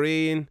 Maurice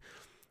Green.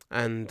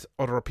 And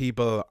other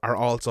people are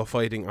also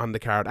fighting on the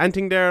card.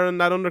 Anything there in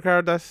that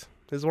undercard that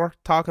is worth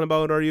talking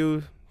about or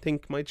you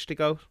think might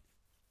stick out?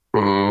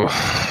 No.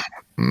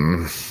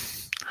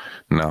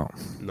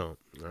 All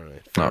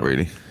right. Not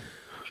really.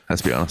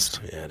 Let's be honest.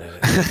 Yeah,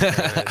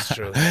 that's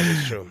true. That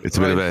is true. It's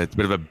a bit of a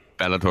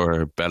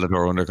Bellator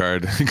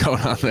undercard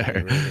going on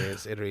there.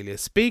 It really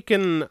is.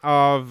 Speaking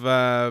of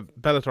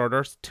Bellator,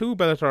 there's 2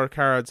 Bellator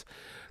cards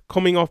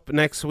coming up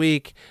next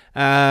week.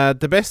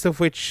 The best of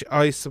which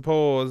I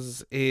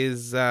suppose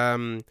is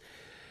Rory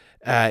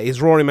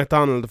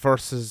MacDonald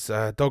versus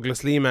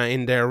Douglas Lima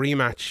in their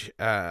rematch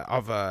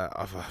of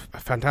a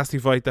fantastic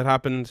fight that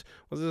happened.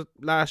 Was it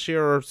last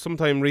year or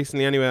sometime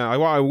recently? Anyway,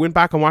 I went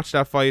back and watched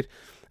that fight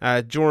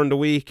during the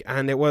week,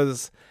 and it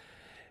was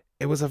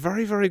a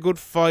very, very good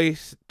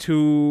fight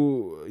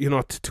to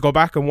go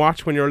back and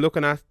watch when you're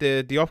looking at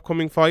the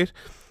upcoming fight,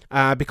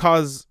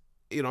 because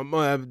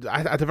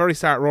at the very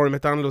start, Rory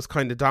MacDonald was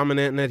kind of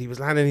dominating it. He was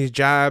landing his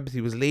jabs,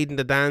 he was leading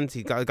the dance,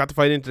 he got the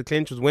fight into the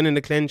clinch, was winning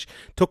the clinch,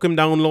 took him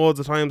down loads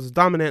of times, was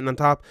dominating on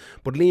top.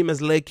 But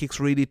Lima's leg kicks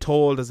really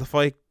told as the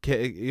fight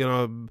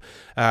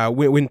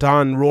went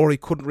on. Rory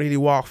couldn't really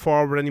walk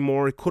forward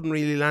anymore. He couldn't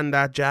really land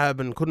that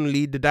jab and couldn't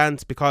lead the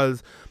dance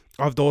because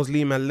of those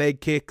Lima leg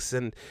kicks.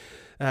 And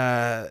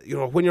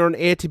when you're an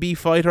A to B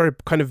fighter,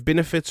 it kind of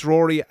benefits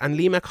Rory, and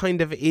Lima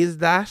kind of is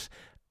that.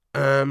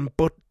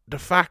 But the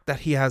fact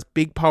that he has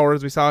big power,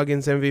 as we saw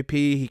against MVP,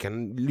 he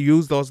can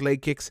use those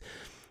leg kicks.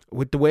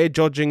 With the way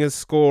judging is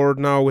scored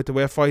now, with the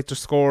way fights are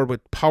scored,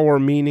 with power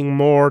meaning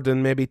more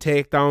than maybe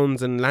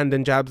takedowns and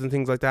landing jabs and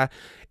things like that,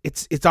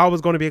 it's always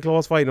going to be a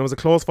close fight. And it was a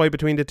close fight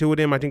between the two of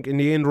them. I think in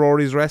the end,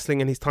 Rory's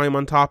wrestling and his time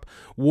on top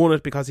won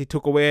it because he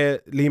took away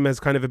Lima's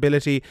kind of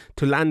ability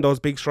to land those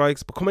big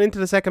strikes. But coming into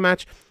the second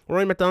match,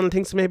 Rory MacDonald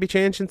thinks maybe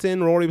changed since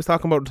then. Rory was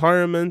talking about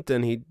retirement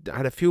and he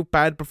had a few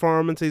bad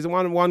performances.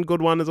 One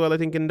good one as well, I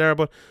think, in there.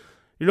 But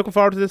you're looking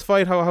forward to this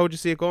fight. How would you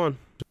see it going?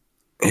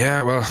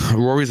 Yeah, well,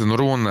 Rory's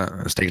another one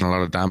that's taken a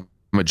lot of damage.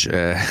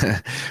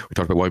 We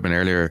talked about Weidman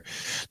earlier.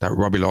 That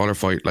Robbie Lawler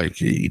fight, like,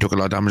 he took a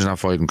lot of damage in that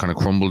fight and kind of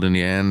crumbled in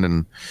the end.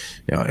 And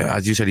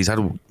as you said, he's had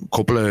a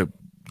couple of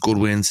good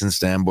wins since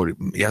then, but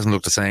he hasn't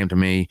looked the same to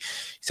me.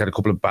 He's had a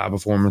couple of bad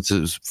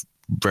performances,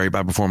 very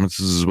bad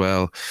performances as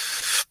well.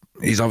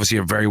 He's obviously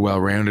a very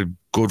well-rounded,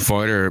 good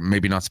fighter.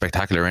 Maybe not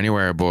spectacular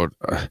anywhere, but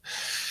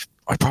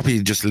I'd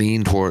probably just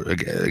lean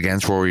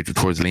against Rory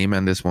towards Lima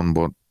in this one.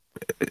 But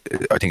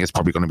I think it's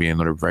probably going to be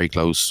another very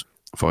close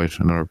fight,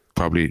 another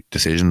probably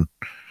decision.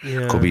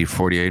 Yeah. Could be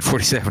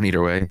 48-47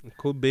 either way. It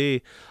could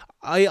be.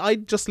 I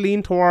just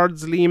lean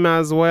towards Lima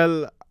as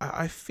well.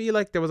 I feel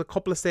like there was a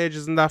couple of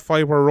stages in that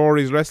fight where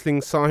Rory's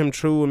wrestling saw him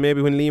through, and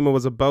maybe when Lima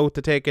was about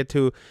to take it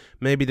to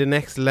maybe the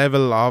next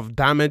level of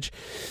damage,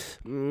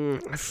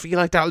 I feel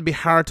like that'll be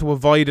hard to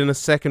avoid in a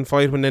second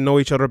fight when they know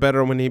each other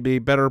better, when he'll be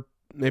better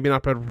maybe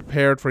not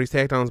prepared for his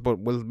takedowns, but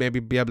will maybe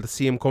be able to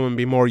see him come and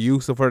be more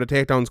use of where the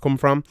takedowns come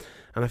from.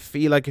 And I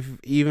feel like if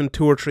even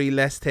 2 or 3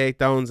 less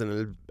takedowns,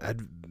 and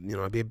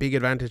it'll be a big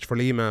advantage for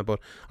Lima. But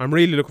I'm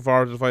really looking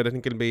forward to the fight. I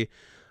think it'll be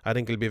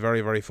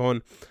very, very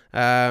fun.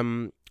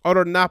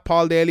 Other than that,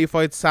 Paul Daly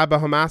fights Sabah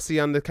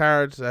Hamasi on the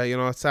card.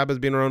 Sabah's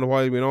been around a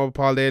while. We know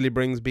Paul Daly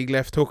brings big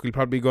left hook. He'll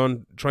probably go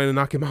on trying to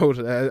knock him out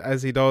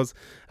as he does.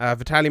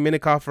 Vitaly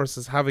Minikov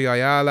versus Javi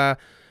Ayala.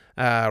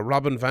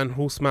 Robin Van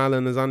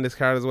Hoosmalen is on this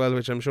card as well,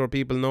 which I'm sure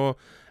people know.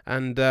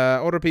 And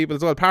other people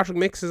as well. Patrick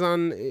Mix is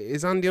on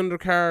the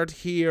undercard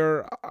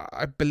here.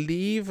 I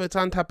believe it's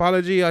on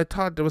Tapology. I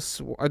thought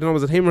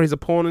was it him or his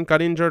opponent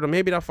got injured, or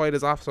maybe that fight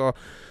is off, so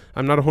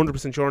I'm not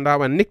 100% sure on that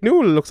one. Nick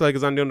Newell looks like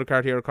is on the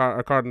undercard here,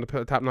 according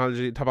to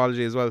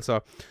Tapology as well.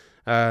 So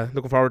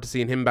looking forward to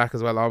seeing him back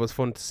as well. Always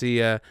fun to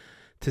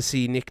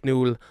see Nick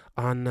Newell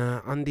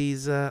on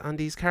these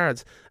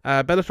cards.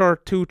 Bellator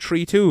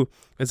 232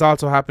 is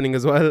also happening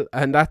as well,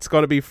 and that's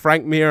going to be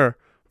Frank Mir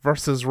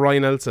versus Roy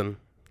Nelson.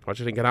 What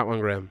do you think of that one,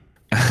 Graham?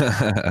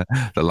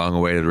 The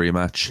long-awaited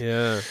rematch.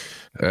 Yeah.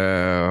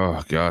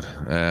 Oh God.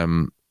 I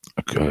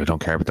don't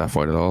care about that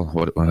fight at all.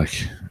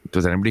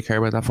 Does anybody care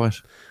about that fight?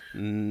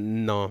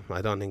 No,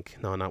 I don't think.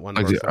 No, not one.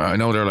 I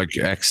know they're like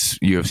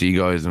ex-UFC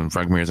guys, and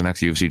Frank Mir's an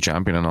ex-UFC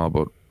champion and all,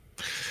 but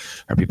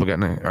are people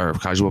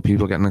casual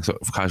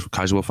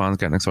fans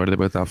getting excited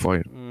about that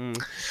fight?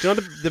 Do you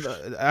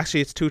know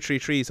actually it's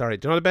 233, sorry.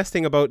 Do you know the best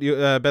thing about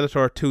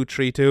Bellator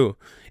 232?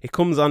 It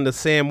comes on the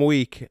same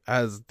week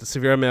as the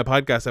Severe MMA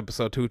podcast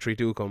episode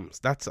 232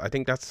 comes. I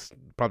think that's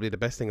probably the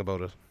best thing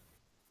about it.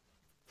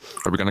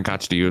 Are we going to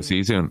catch the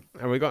UFC soon?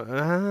 Are we got?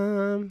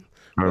 Or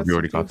have you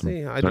already got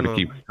them? I don't know.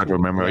 I don't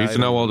remember. I used to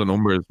know all the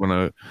numbers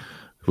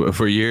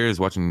for years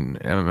watching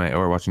MMA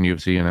or watching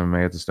UFC and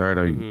MMA at the start.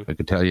 I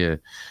could tell you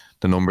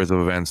the numbers of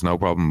events, no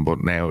problem,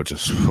 but now it's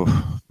just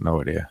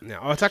no idea.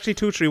 No, it's actually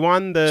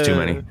 231. It's too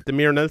many. The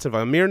Mir Nelson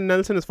fight. Mir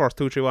Nelson is first,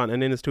 231,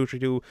 and then it's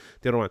 232,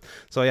 the other one.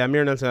 So yeah,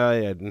 Mir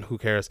Nelson. Who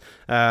cares?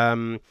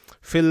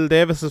 Phil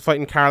Davis is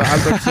fighting Carl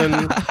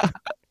Albertson.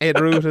 Ed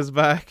Root is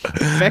back.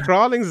 Beck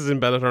Rawlings is in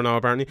Bellator now,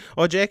 apparently.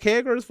 Oh, Jake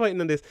Hager is fighting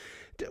in this.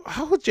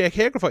 How would Jake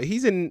Hager fight?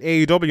 He's in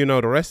AEW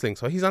now, the wrestling,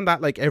 so he's on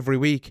that like every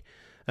week,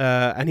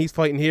 and he's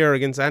fighting here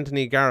against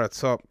Anthony Garrett.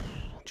 So,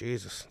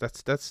 Jesus,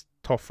 that's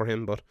tough for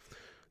him, but.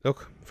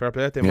 Look, fair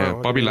play to him. Yeah,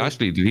 Bobby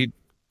Lashley, did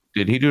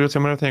he do a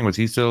similar thing? Was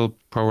he still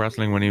pro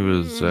wrestling when he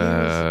was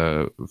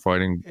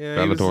fighting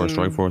Bellator or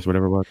Strikeforce,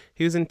 whatever it was?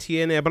 He was in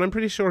TNA, but I'm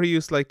pretty sure he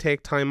used to like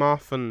take time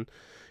off and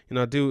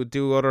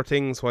do other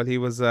things while he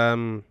was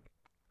wrestling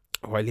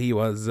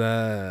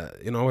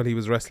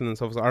and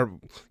stuff. Or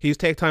he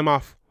used to take time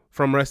off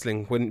from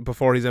wrestling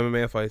before his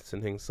MMA fights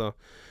and things. So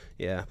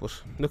yeah,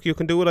 but look, you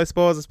can do it, I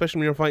suppose, especially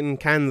when you're fighting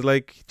cans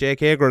like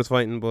Jake Hager is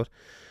fighting, but.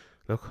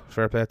 Look,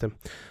 fair play to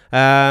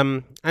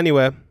him.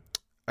 Anyway,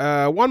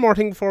 one more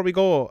thing before we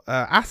go.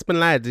 Aspen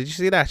Ladd, did you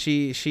see that?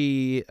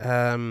 She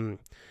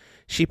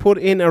put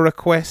in a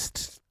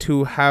request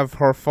to have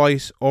her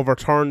fight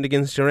overturned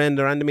against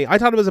Jorenda Randami. I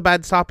thought it was a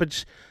bad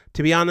stoppage,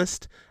 to be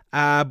honest.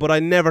 But I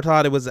never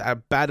thought it was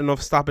a bad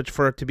enough stoppage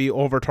for it to be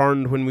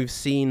overturned when we've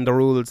seen the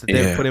rules that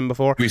they've put in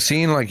before. We've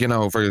seen, for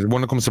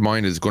one that comes to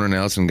mind is Gunnar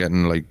Nelson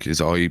getting like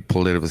his eye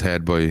pulled out of his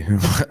head by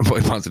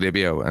Ponce de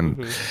Leon,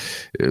 and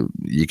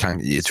you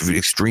can't. It's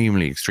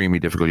extremely, extremely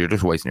difficult. You're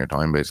just wasting your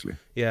time basically.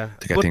 Yeah,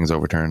 to get things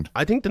overturned.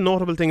 I think the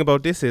notable thing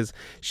about this is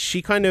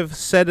she kind of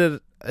said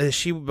it.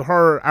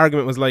 Her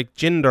argument was like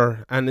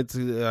gender, and it's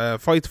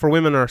fights for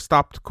women are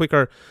stopped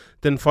quicker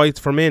than fights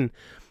for men.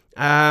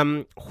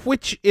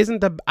 Which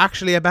isn't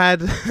actually a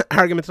bad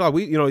argument at all.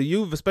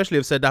 You've especially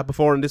have said that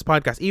before in this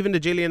podcast. Even the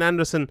Gillian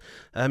Anderson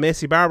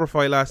Macy Barber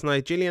fight last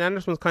night, Gillian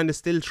Anderson was kind of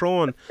still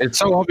throwing. It's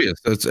so obvious.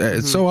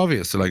 It's so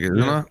obvious. Like, would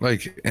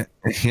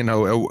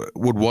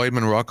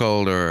Weidman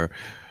Rockhold or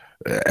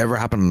ever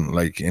happen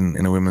like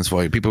in a women's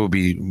fight? People would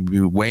be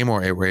way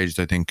more outraged,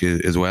 I think,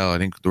 as well. I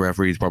think the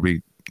referees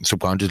probably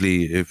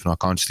subconsciously, if not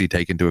consciously,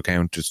 take into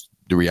account just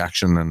the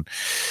reaction and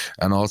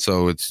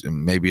also it's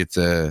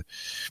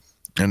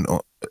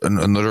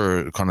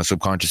another kind of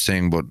subconscious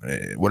thing, but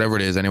whatever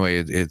it is, anyway,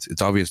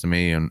 it's obvious to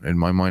me, and in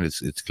my mind,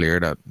 it's clear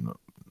that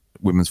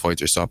women's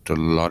fights are stopped a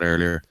lot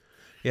earlier.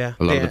 Yeah,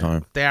 a lot of the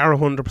time they are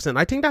 100%.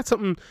 I think that's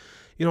something.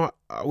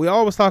 We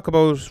always talk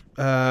about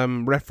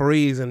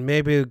referees and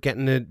maybe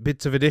getting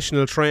bits of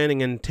additional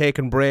training and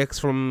taking breaks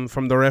from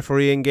the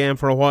refereeing game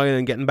for a while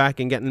and getting back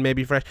and getting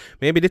maybe fresh.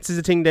 Maybe this is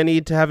a thing they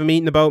need to have a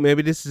meeting about.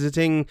 Maybe this is a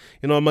thing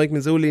Mike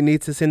Mazzulli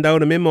needs to send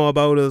out a memo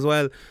about as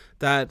well.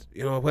 That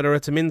whether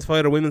it's a men's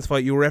fight or women's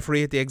fight, you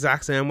referee it the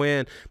exact same way.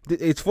 And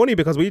it's funny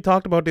because we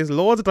talked about this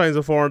loads of times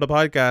before on the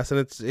podcast, and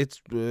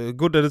it's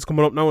good that it's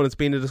coming up now and it's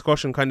been a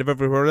discussion kind of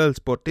everywhere else.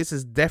 But this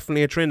is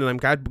definitely a trend, and I'm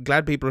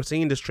glad people are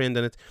seeing this trend,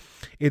 and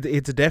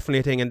it's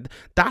definitely a thing. And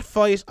that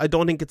fight, I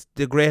don't think it's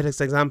the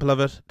greatest example of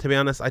it, to be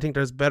honest. I think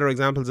there's better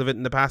examples of it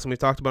in the past, and we've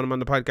talked about them on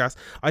the podcast.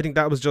 I think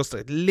that was just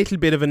a little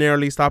bit of an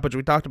early stoppage.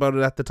 We talked about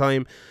it at the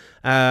time.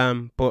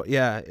 But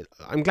yeah,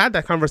 I'm glad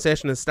that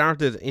conversation has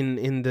started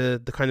in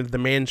the kind of of the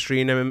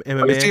mainstream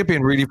MMA. I see it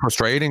being really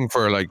frustrating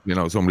for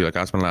somebody like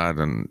Aspinall,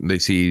 and they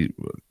see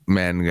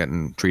men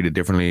getting treated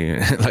differently,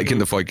 like in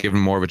the fight, given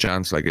more of a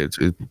chance. Like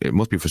it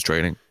must be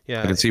frustrating.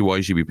 Yeah, I can see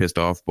why she'd be pissed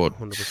off, but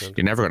 100%.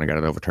 you're never going to get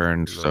it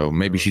overturned. So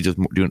maybe she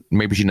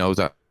knows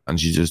that, and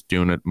she's just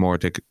doing it more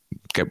to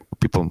get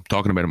people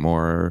talking about it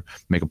more, or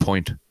make a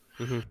point.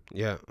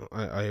 Yeah,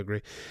 I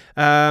agree.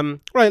 Right,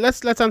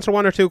 let's answer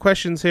one or two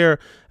questions here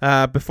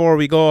before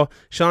we go.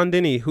 Sean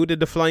Dinney, who did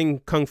the flying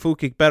kung fu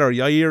kick better,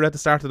 Yair at the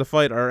start of the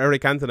fight or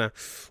Eric Cantona?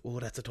 Oh,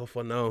 that's a tough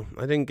one now.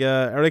 I think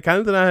Eric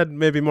Cantona had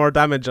maybe more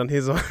damage on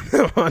his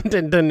one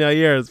than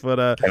Yair's, but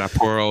that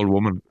poor old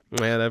woman.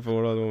 Yeah, that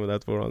poor old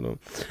woman.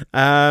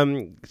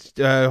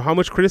 How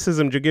much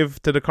criticism do you give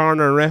to the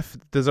corner and ref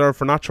deserve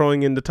for not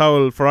throwing in the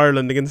towel for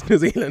Ireland against New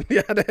Zealand?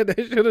 Yeah,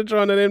 they should have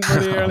thrown it in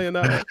pretty early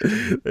enough.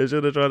 They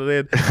should have thrown it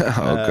in.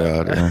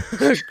 God, yeah.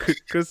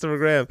 Christopher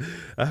Graham,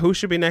 who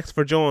should be next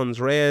for Jones?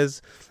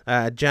 Reyes,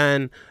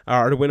 Jan,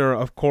 or the winner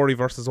of Corey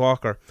versus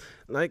Walker?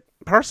 Like,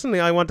 personally,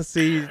 I want to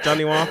see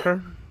Johnny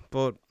Walker,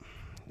 but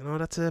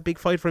that's a big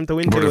fight for him to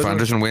win. But if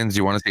Anderson wins,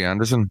 you want to see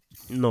Anderson?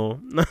 No,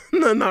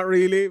 not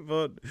really.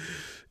 But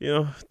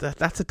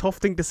that's a tough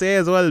thing to say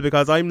as well,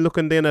 because I'm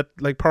looking then at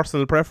like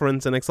personal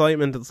preference and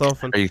excitement and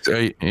stuff. And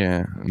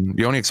yeah,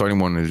 the only exciting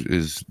one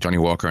is Johnny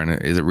Walker,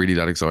 and is it really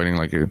that exciting?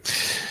 Like,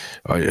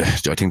 I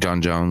think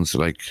John Jones.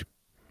 Like,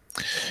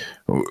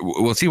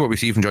 we'll see what we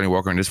see from Johnny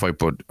Walker in this fight,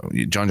 but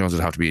John Jones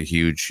would have to be a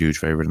huge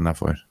favorite in that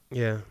fight.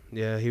 Yeah,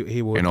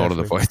 he would in all of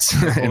the fights,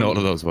 in all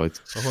of those fights,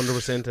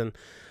 100%. And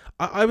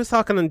I was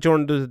talking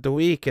during the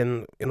week,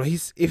 and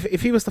he's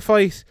if he was to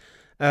fight,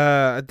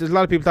 there's a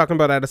lot of people talking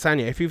about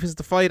Adesanya. If he was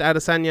to fight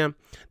Adesanya,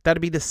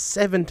 that'd be the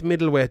 7th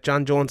middleweight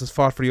John Jones has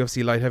fought for the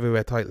UFC light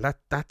heavyweight title.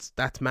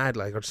 That's mad,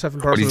 like, or 7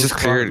 persons. But he's just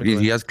cleared.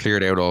 He has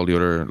cleared out all the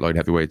other light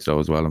heavyweights though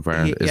as well. In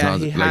fairness,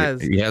 he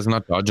has. He has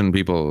not dodging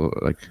people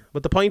like.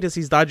 But the point is,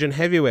 he's dodging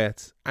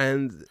heavyweights,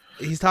 and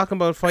he's talking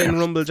about fighting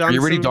Rumble Johnson.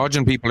 You're really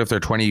dodging people if they're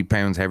 20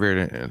 pounds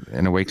heavier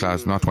in a weight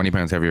class, not 20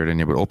 pounds heavier than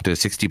you, but up to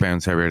 60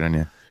 pounds heavier than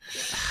you.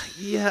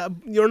 Yeah,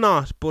 you're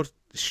not, but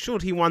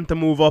should he want to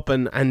move up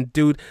and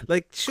do,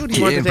 like, should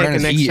he want to take the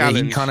next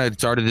challenge? He kind of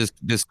started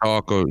this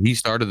talk, or he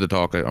started the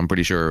talk, I'm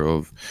pretty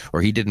sure,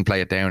 or he didn't play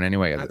it down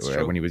anyway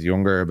when he was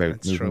younger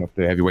about moving up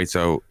to heavyweight,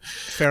 so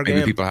fair maybe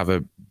game. People have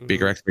a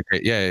bigger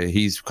expectation. Yeah,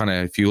 he's kind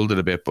of fueled it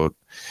a bit, but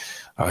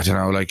I don't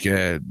know, like,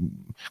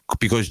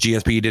 because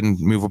GSP didn't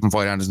move up and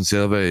fight Anderson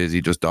Silva, is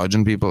he just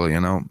dodging people?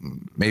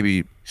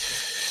 Maybe.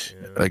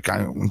 Like,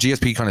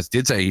 GSP kind of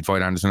did say he'd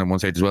fight Anderson at one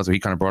stage as well, so he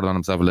kind of brought it on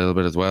himself a little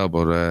bit as well.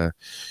 But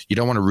you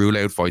don't want to rule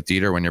out fights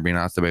either when you're being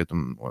asked about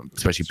them,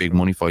 especially big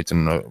money fights.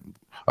 And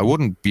I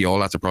wouldn't be all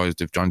that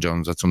surprised if John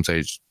Jones at some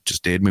stage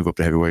just did move up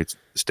to heavyweight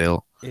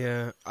still.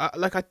 Yeah,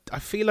 I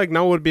feel like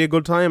now would be a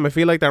good time. I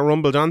feel like that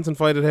Rumble Johnson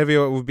fight at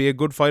heavyweight would be a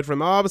good fight for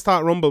him. I always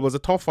thought Rumble was a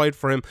tough fight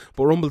for him,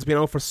 but Rumble's been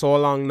out for so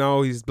long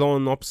now. He's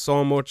blown up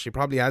so much. He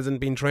probably hasn't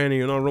been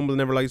training. Rumble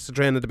never likes to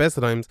train at the best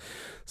of times.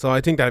 So I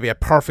think that'd be a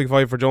perfect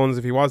fight for Jones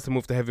if he was to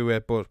move to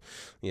heavyweight. But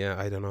yeah,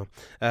 I don't know.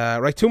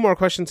 Right, 2 more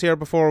questions here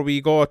before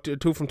we go.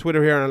 2 from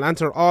Twitter here, and I'll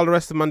answer all the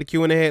rest of them on the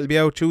Q&A. It'll be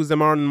out Tuesday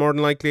morning, more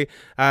than likely,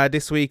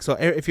 this week. So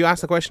if you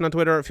ask a question on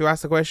Twitter, if you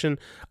ask a question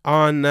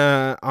on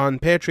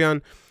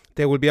Patreon,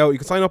 they will be out. You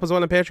can sign up as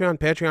well on Patreon,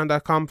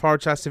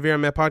 patreon.com/Severe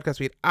MMA Podcast.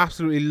 We had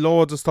absolutely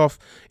loads of stuff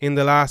in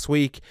the last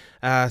week.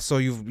 So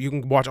you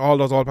can watch all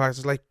those old podcasts.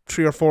 There's like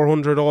 300 or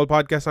 400 old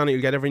podcasts on it.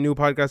 You'll get every new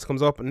podcast that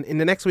comes up. And in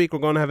the next week, we're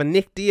going to have a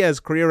Nick Diaz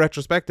career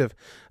retrospective.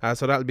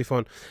 So that'll be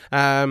fun.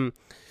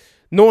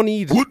 No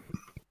need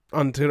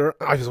on Twitter.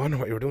 I was wondering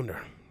what you were doing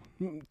there.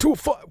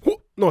 205. What?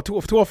 No,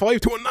 205,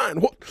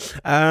 209. What?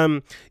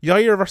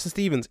 Yair versus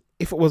Stevens.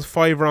 If it was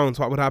 5 rounds,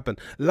 what would happen?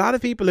 A lot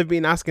of people have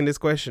been asking this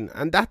question,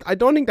 and that I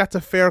don't think that's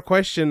a fair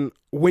question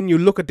when you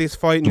look at this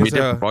fight. It'd be a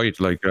different fight,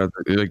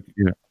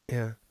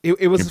 yeah.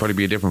 It was it'd probably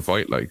be a different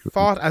fight, like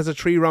fought as a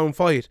 3-round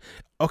fight.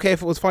 Okay,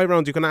 if it was 5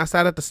 rounds, you can ask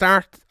that at the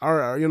start,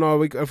 or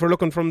if we're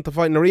looking for him to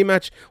fight in a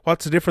rematch,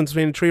 what's the difference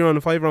between a 3-round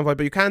and 5-round fight?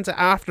 But you can't say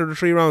after the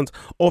 3 rounds,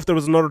 if there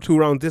was another 2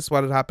 rounds, this is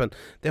what had happened.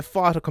 They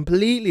fought a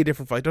completely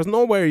different fight. There's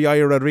no way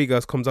Yair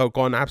Rodriguez comes out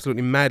going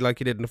absolutely mad like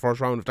he did in the first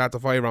round if that's a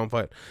 5-round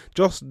fight.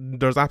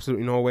 There's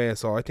absolutely no way.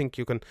 So I think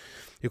you can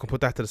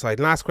put that to the side.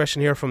 Last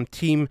question here from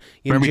Team.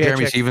 Remember,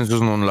 Jeremy Stevens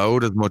doesn't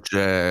unload as much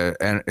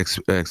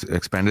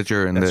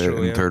expenditure in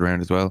the third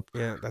round as well.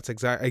 Yeah, that's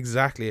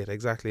exactly it.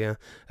 Exactly, yeah.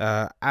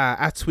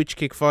 At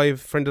SwitchKick5,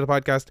 friend of the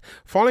podcast,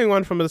 following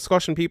on from a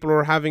discussion people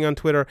were having on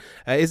Twitter,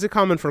 is it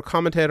common for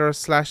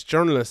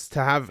commentators/journalists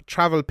to have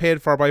travel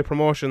paid for by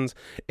promotions?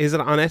 Is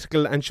it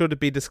unethical, and should it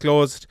be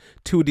disclosed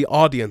to the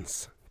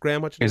audience?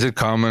 Graham, what you think? Is it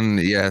common?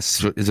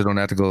 Yes. Is it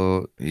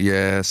unethical?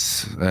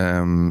 Yes.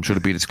 Should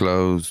it be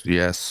disclosed?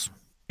 Yes.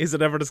 Is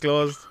it ever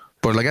disclosed?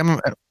 But like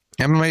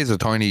MMA is a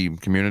tiny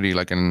community,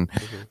 like, and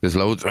there's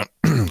loads of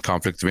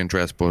conflicts of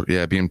interest. But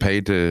yeah, being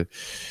paid to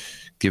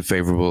give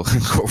favourable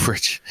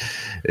coverage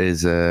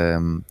is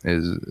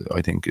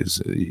I think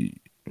is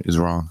is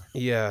wrong.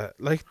 Yeah,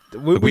 like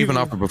We've been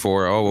offered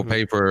before. Oh, we'll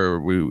pay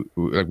for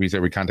like we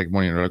said we can't take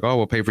money, and they're like, oh,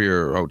 we'll pay for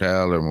your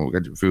hotel and we'll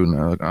get your food.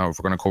 And like, oh, if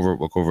we're gonna cover it,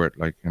 we'll cover it,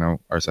 like, you know,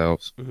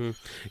 ourselves.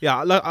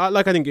 Yeah,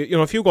 like I think, you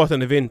know, if you go to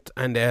an event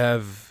and they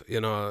have,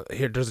 you know,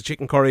 here there's a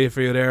chicken curry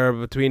for you there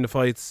between the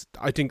fights,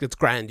 I think it's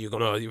grand. You're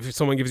gonna, if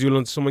someone gives you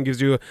lunch, someone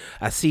gives you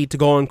a seat to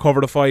go and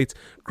cover the fight,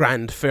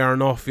 grand, fair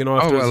enough. You know.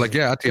 Oh well, like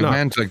at the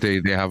event, like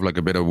they have like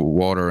a bit of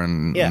water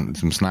and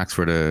some snacks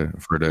for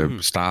the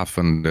staff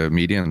and the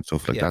media and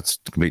stuff like that's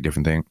a completely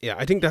different thing. Yeah,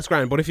 I think that's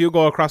grand. But if you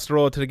go across the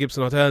road to the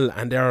Gibson Hotel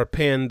and they're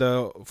paying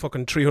the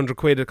fucking 300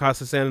 quid it costs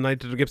to stay the night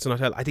to the Gibson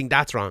Hotel, I think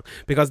that's wrong,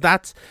 because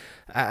that's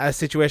a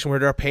situation where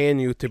they're paying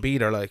you to be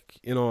there, like,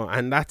 you know,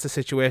 and that's a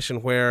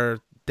situation where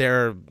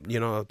they're, you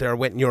know, they're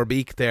wetting your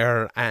beak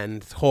there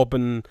and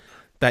hoping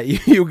that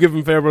you give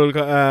them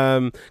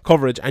favourable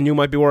coverage, and you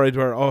might be worried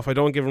where, oh, if I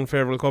don't give them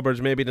favourable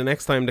coverage, maybe the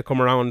next time they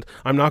come around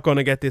I'm not going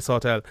to get this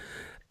hotel.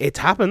 It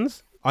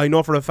happens. I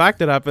know for a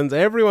fact it happens.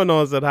 Everyone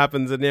knows it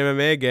happens in the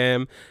MMA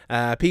game.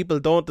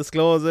 People don't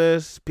disclose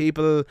it.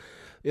 People,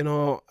 you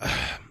know,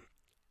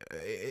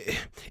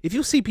 if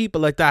you see people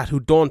like that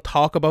who don't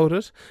talk about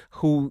it,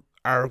 who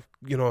are,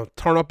 you know,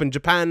 turn up in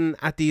Japan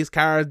at these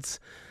cards,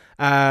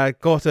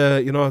 go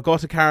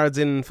to cards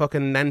in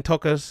fucking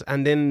Nantucket,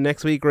 and then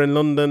next week are in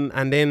London,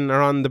 and then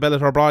are on the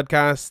Bellator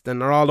broadcast,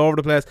 and are all over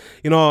the place,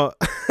 you know,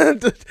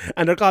 and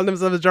they're calling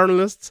themselves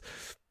journalists.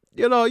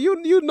 You know,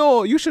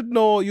 you should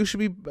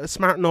be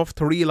smart enough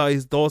to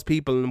realise those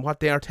people and what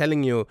they are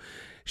telling you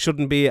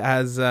shouldn't be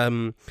as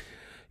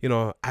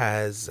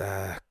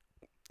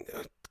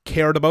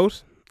cared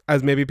about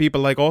as maybe people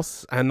like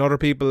us and other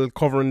people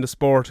covering the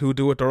sport who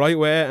do it the right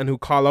way and who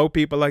call out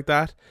people like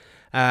that,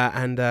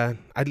 and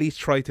at least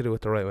try to do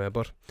it the right way.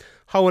 But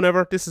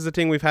however, this is a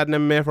thing we've had in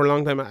MMA for a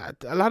long time.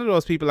 A lot of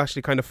those people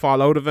actually kind of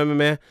fall out of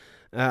MMA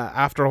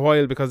after a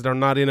while because they're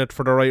not in it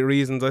for the right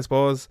reasons, I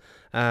suppose.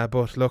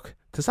 But look,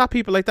 to stop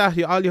people like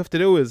that, all you have to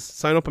do is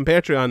sign up on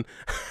Patreon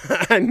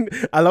and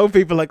allow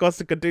people like us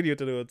to continue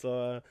to do it,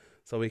 so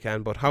we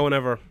can. But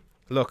however,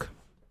 look,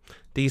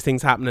 these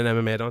things happen in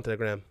MMA, don't they,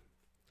 Graham?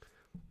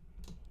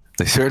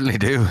 They certainly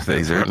do.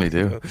 They certainly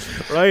do.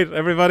 Right,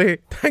 everybody,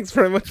 thanks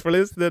very much for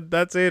listening.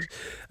 That's it.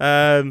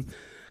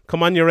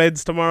 Come on, your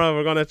Reds tomorrow.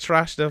 We're going to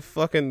trash the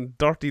fucking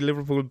dirty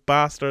Liverpool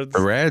bastards.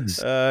 The Reds.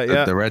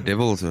 The Red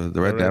Devils. The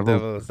Red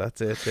Devils.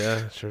 That's it,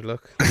 yeah. Sure,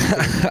 look.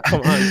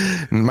 Come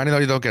on. Many of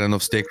you don't get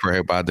enough stick for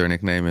how bad their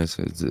nickname is.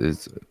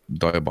 It's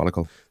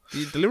diabolical.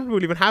 The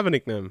Liverpool even have a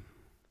nickname?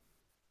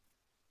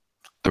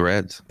 The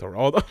Reds.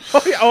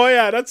 Oh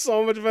yeah, that's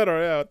so much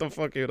better. Yeah, what the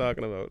fuck are you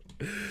talking about?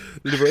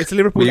 It's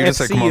Liverpool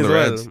FC as well.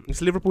 Reds.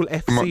 It's Liverpool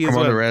FC come as well.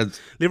 On the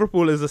Reds.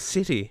 Liverpool is a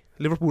city.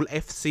 Liverpool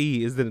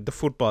FC is the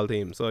football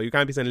team. So you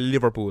can't be saying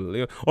Liverpool.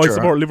 Sure. I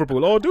support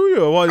Liverpool. Oh, do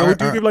you? Why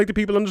do you give like the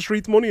people on the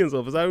streets money and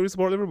stuff? Is that how you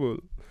support Liverpool?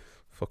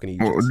 Fucking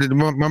Egypt.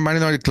 Man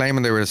United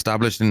claiming they were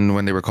established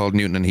when they were called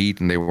Newton and Heath,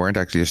 and they weren't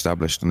actually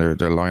established, and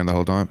they're lying the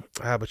whole time.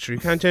 But sure,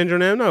 you can't change your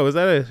name now. Is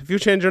that it? If you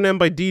change your name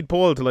by deed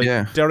poll to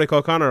like Derek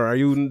O'Connor, are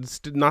you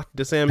not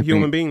the same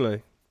human being?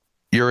 Like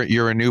you're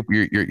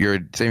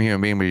the same human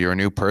being, but you're a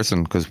new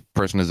person, because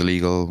person is a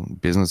legal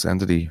business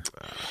entity.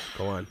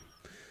 Go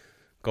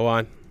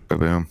on.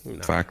 Boom.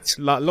 No. Facts.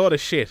 Load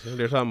of shit.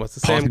 They're talking about. It's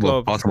the same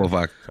club. Possible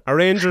fact. Are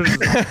Rangers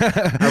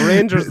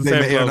the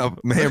same club?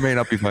 May or may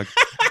not be fact.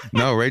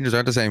 No, Rangers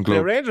aren't the same club.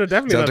 Yeah, Rangers are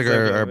definitely Celtic not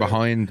the same are club,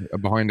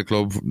 behind the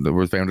club that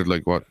was founded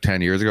like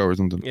 10 years ago or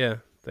something. Yeah,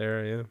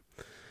 they're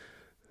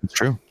It's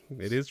true.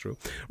 It is true.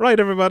 Right,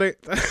 everybody.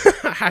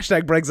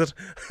 Hashtag Brexit.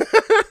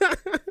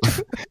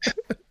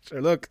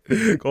 Sure, look,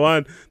 go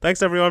on.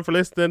 Thanks everyone for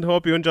listening.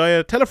 Hope you enjoy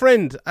it. Tell a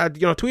friend.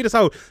 Tweet us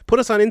out. Put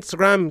us on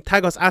Instagram.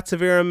 Tag us at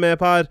Severe MMA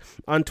Pod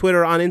on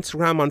Twitter, on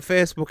Instagram, on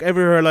Facebook,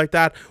 everywhere like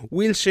that.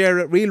 We'll share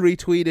it. We'll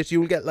retweet it.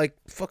 You'll get like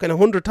fucking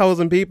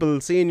 100,000 people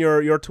seeing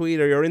your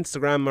tweet or your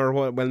Instagram or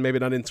what. Well, maybe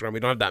not Instagram.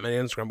 We don't have that many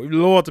Instagram. We've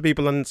loads of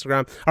people on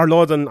Instagram, or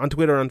loads on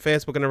Twitter, on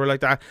Facebook, and everywhere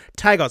like that.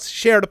 Tag us.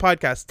 Share the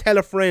podcast. Tell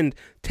a friend.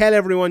 Tell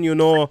everyone you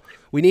know.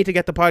 We need to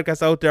get the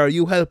podcast out there.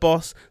 You help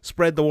us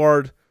spread the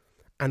word,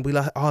 and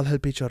we'll all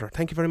help each other.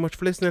 Thank you very much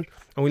for listening,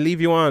 and we'll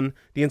leave you on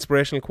the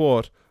inspirational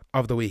quote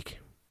of the week.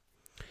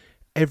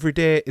 Every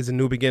day is a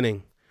new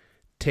beginning.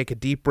 Take a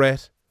deep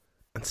breath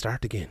and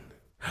start again.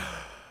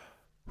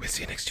 We'll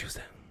see you next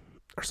Tuesday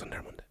or Sunday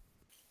or Monday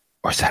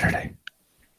or Saturday.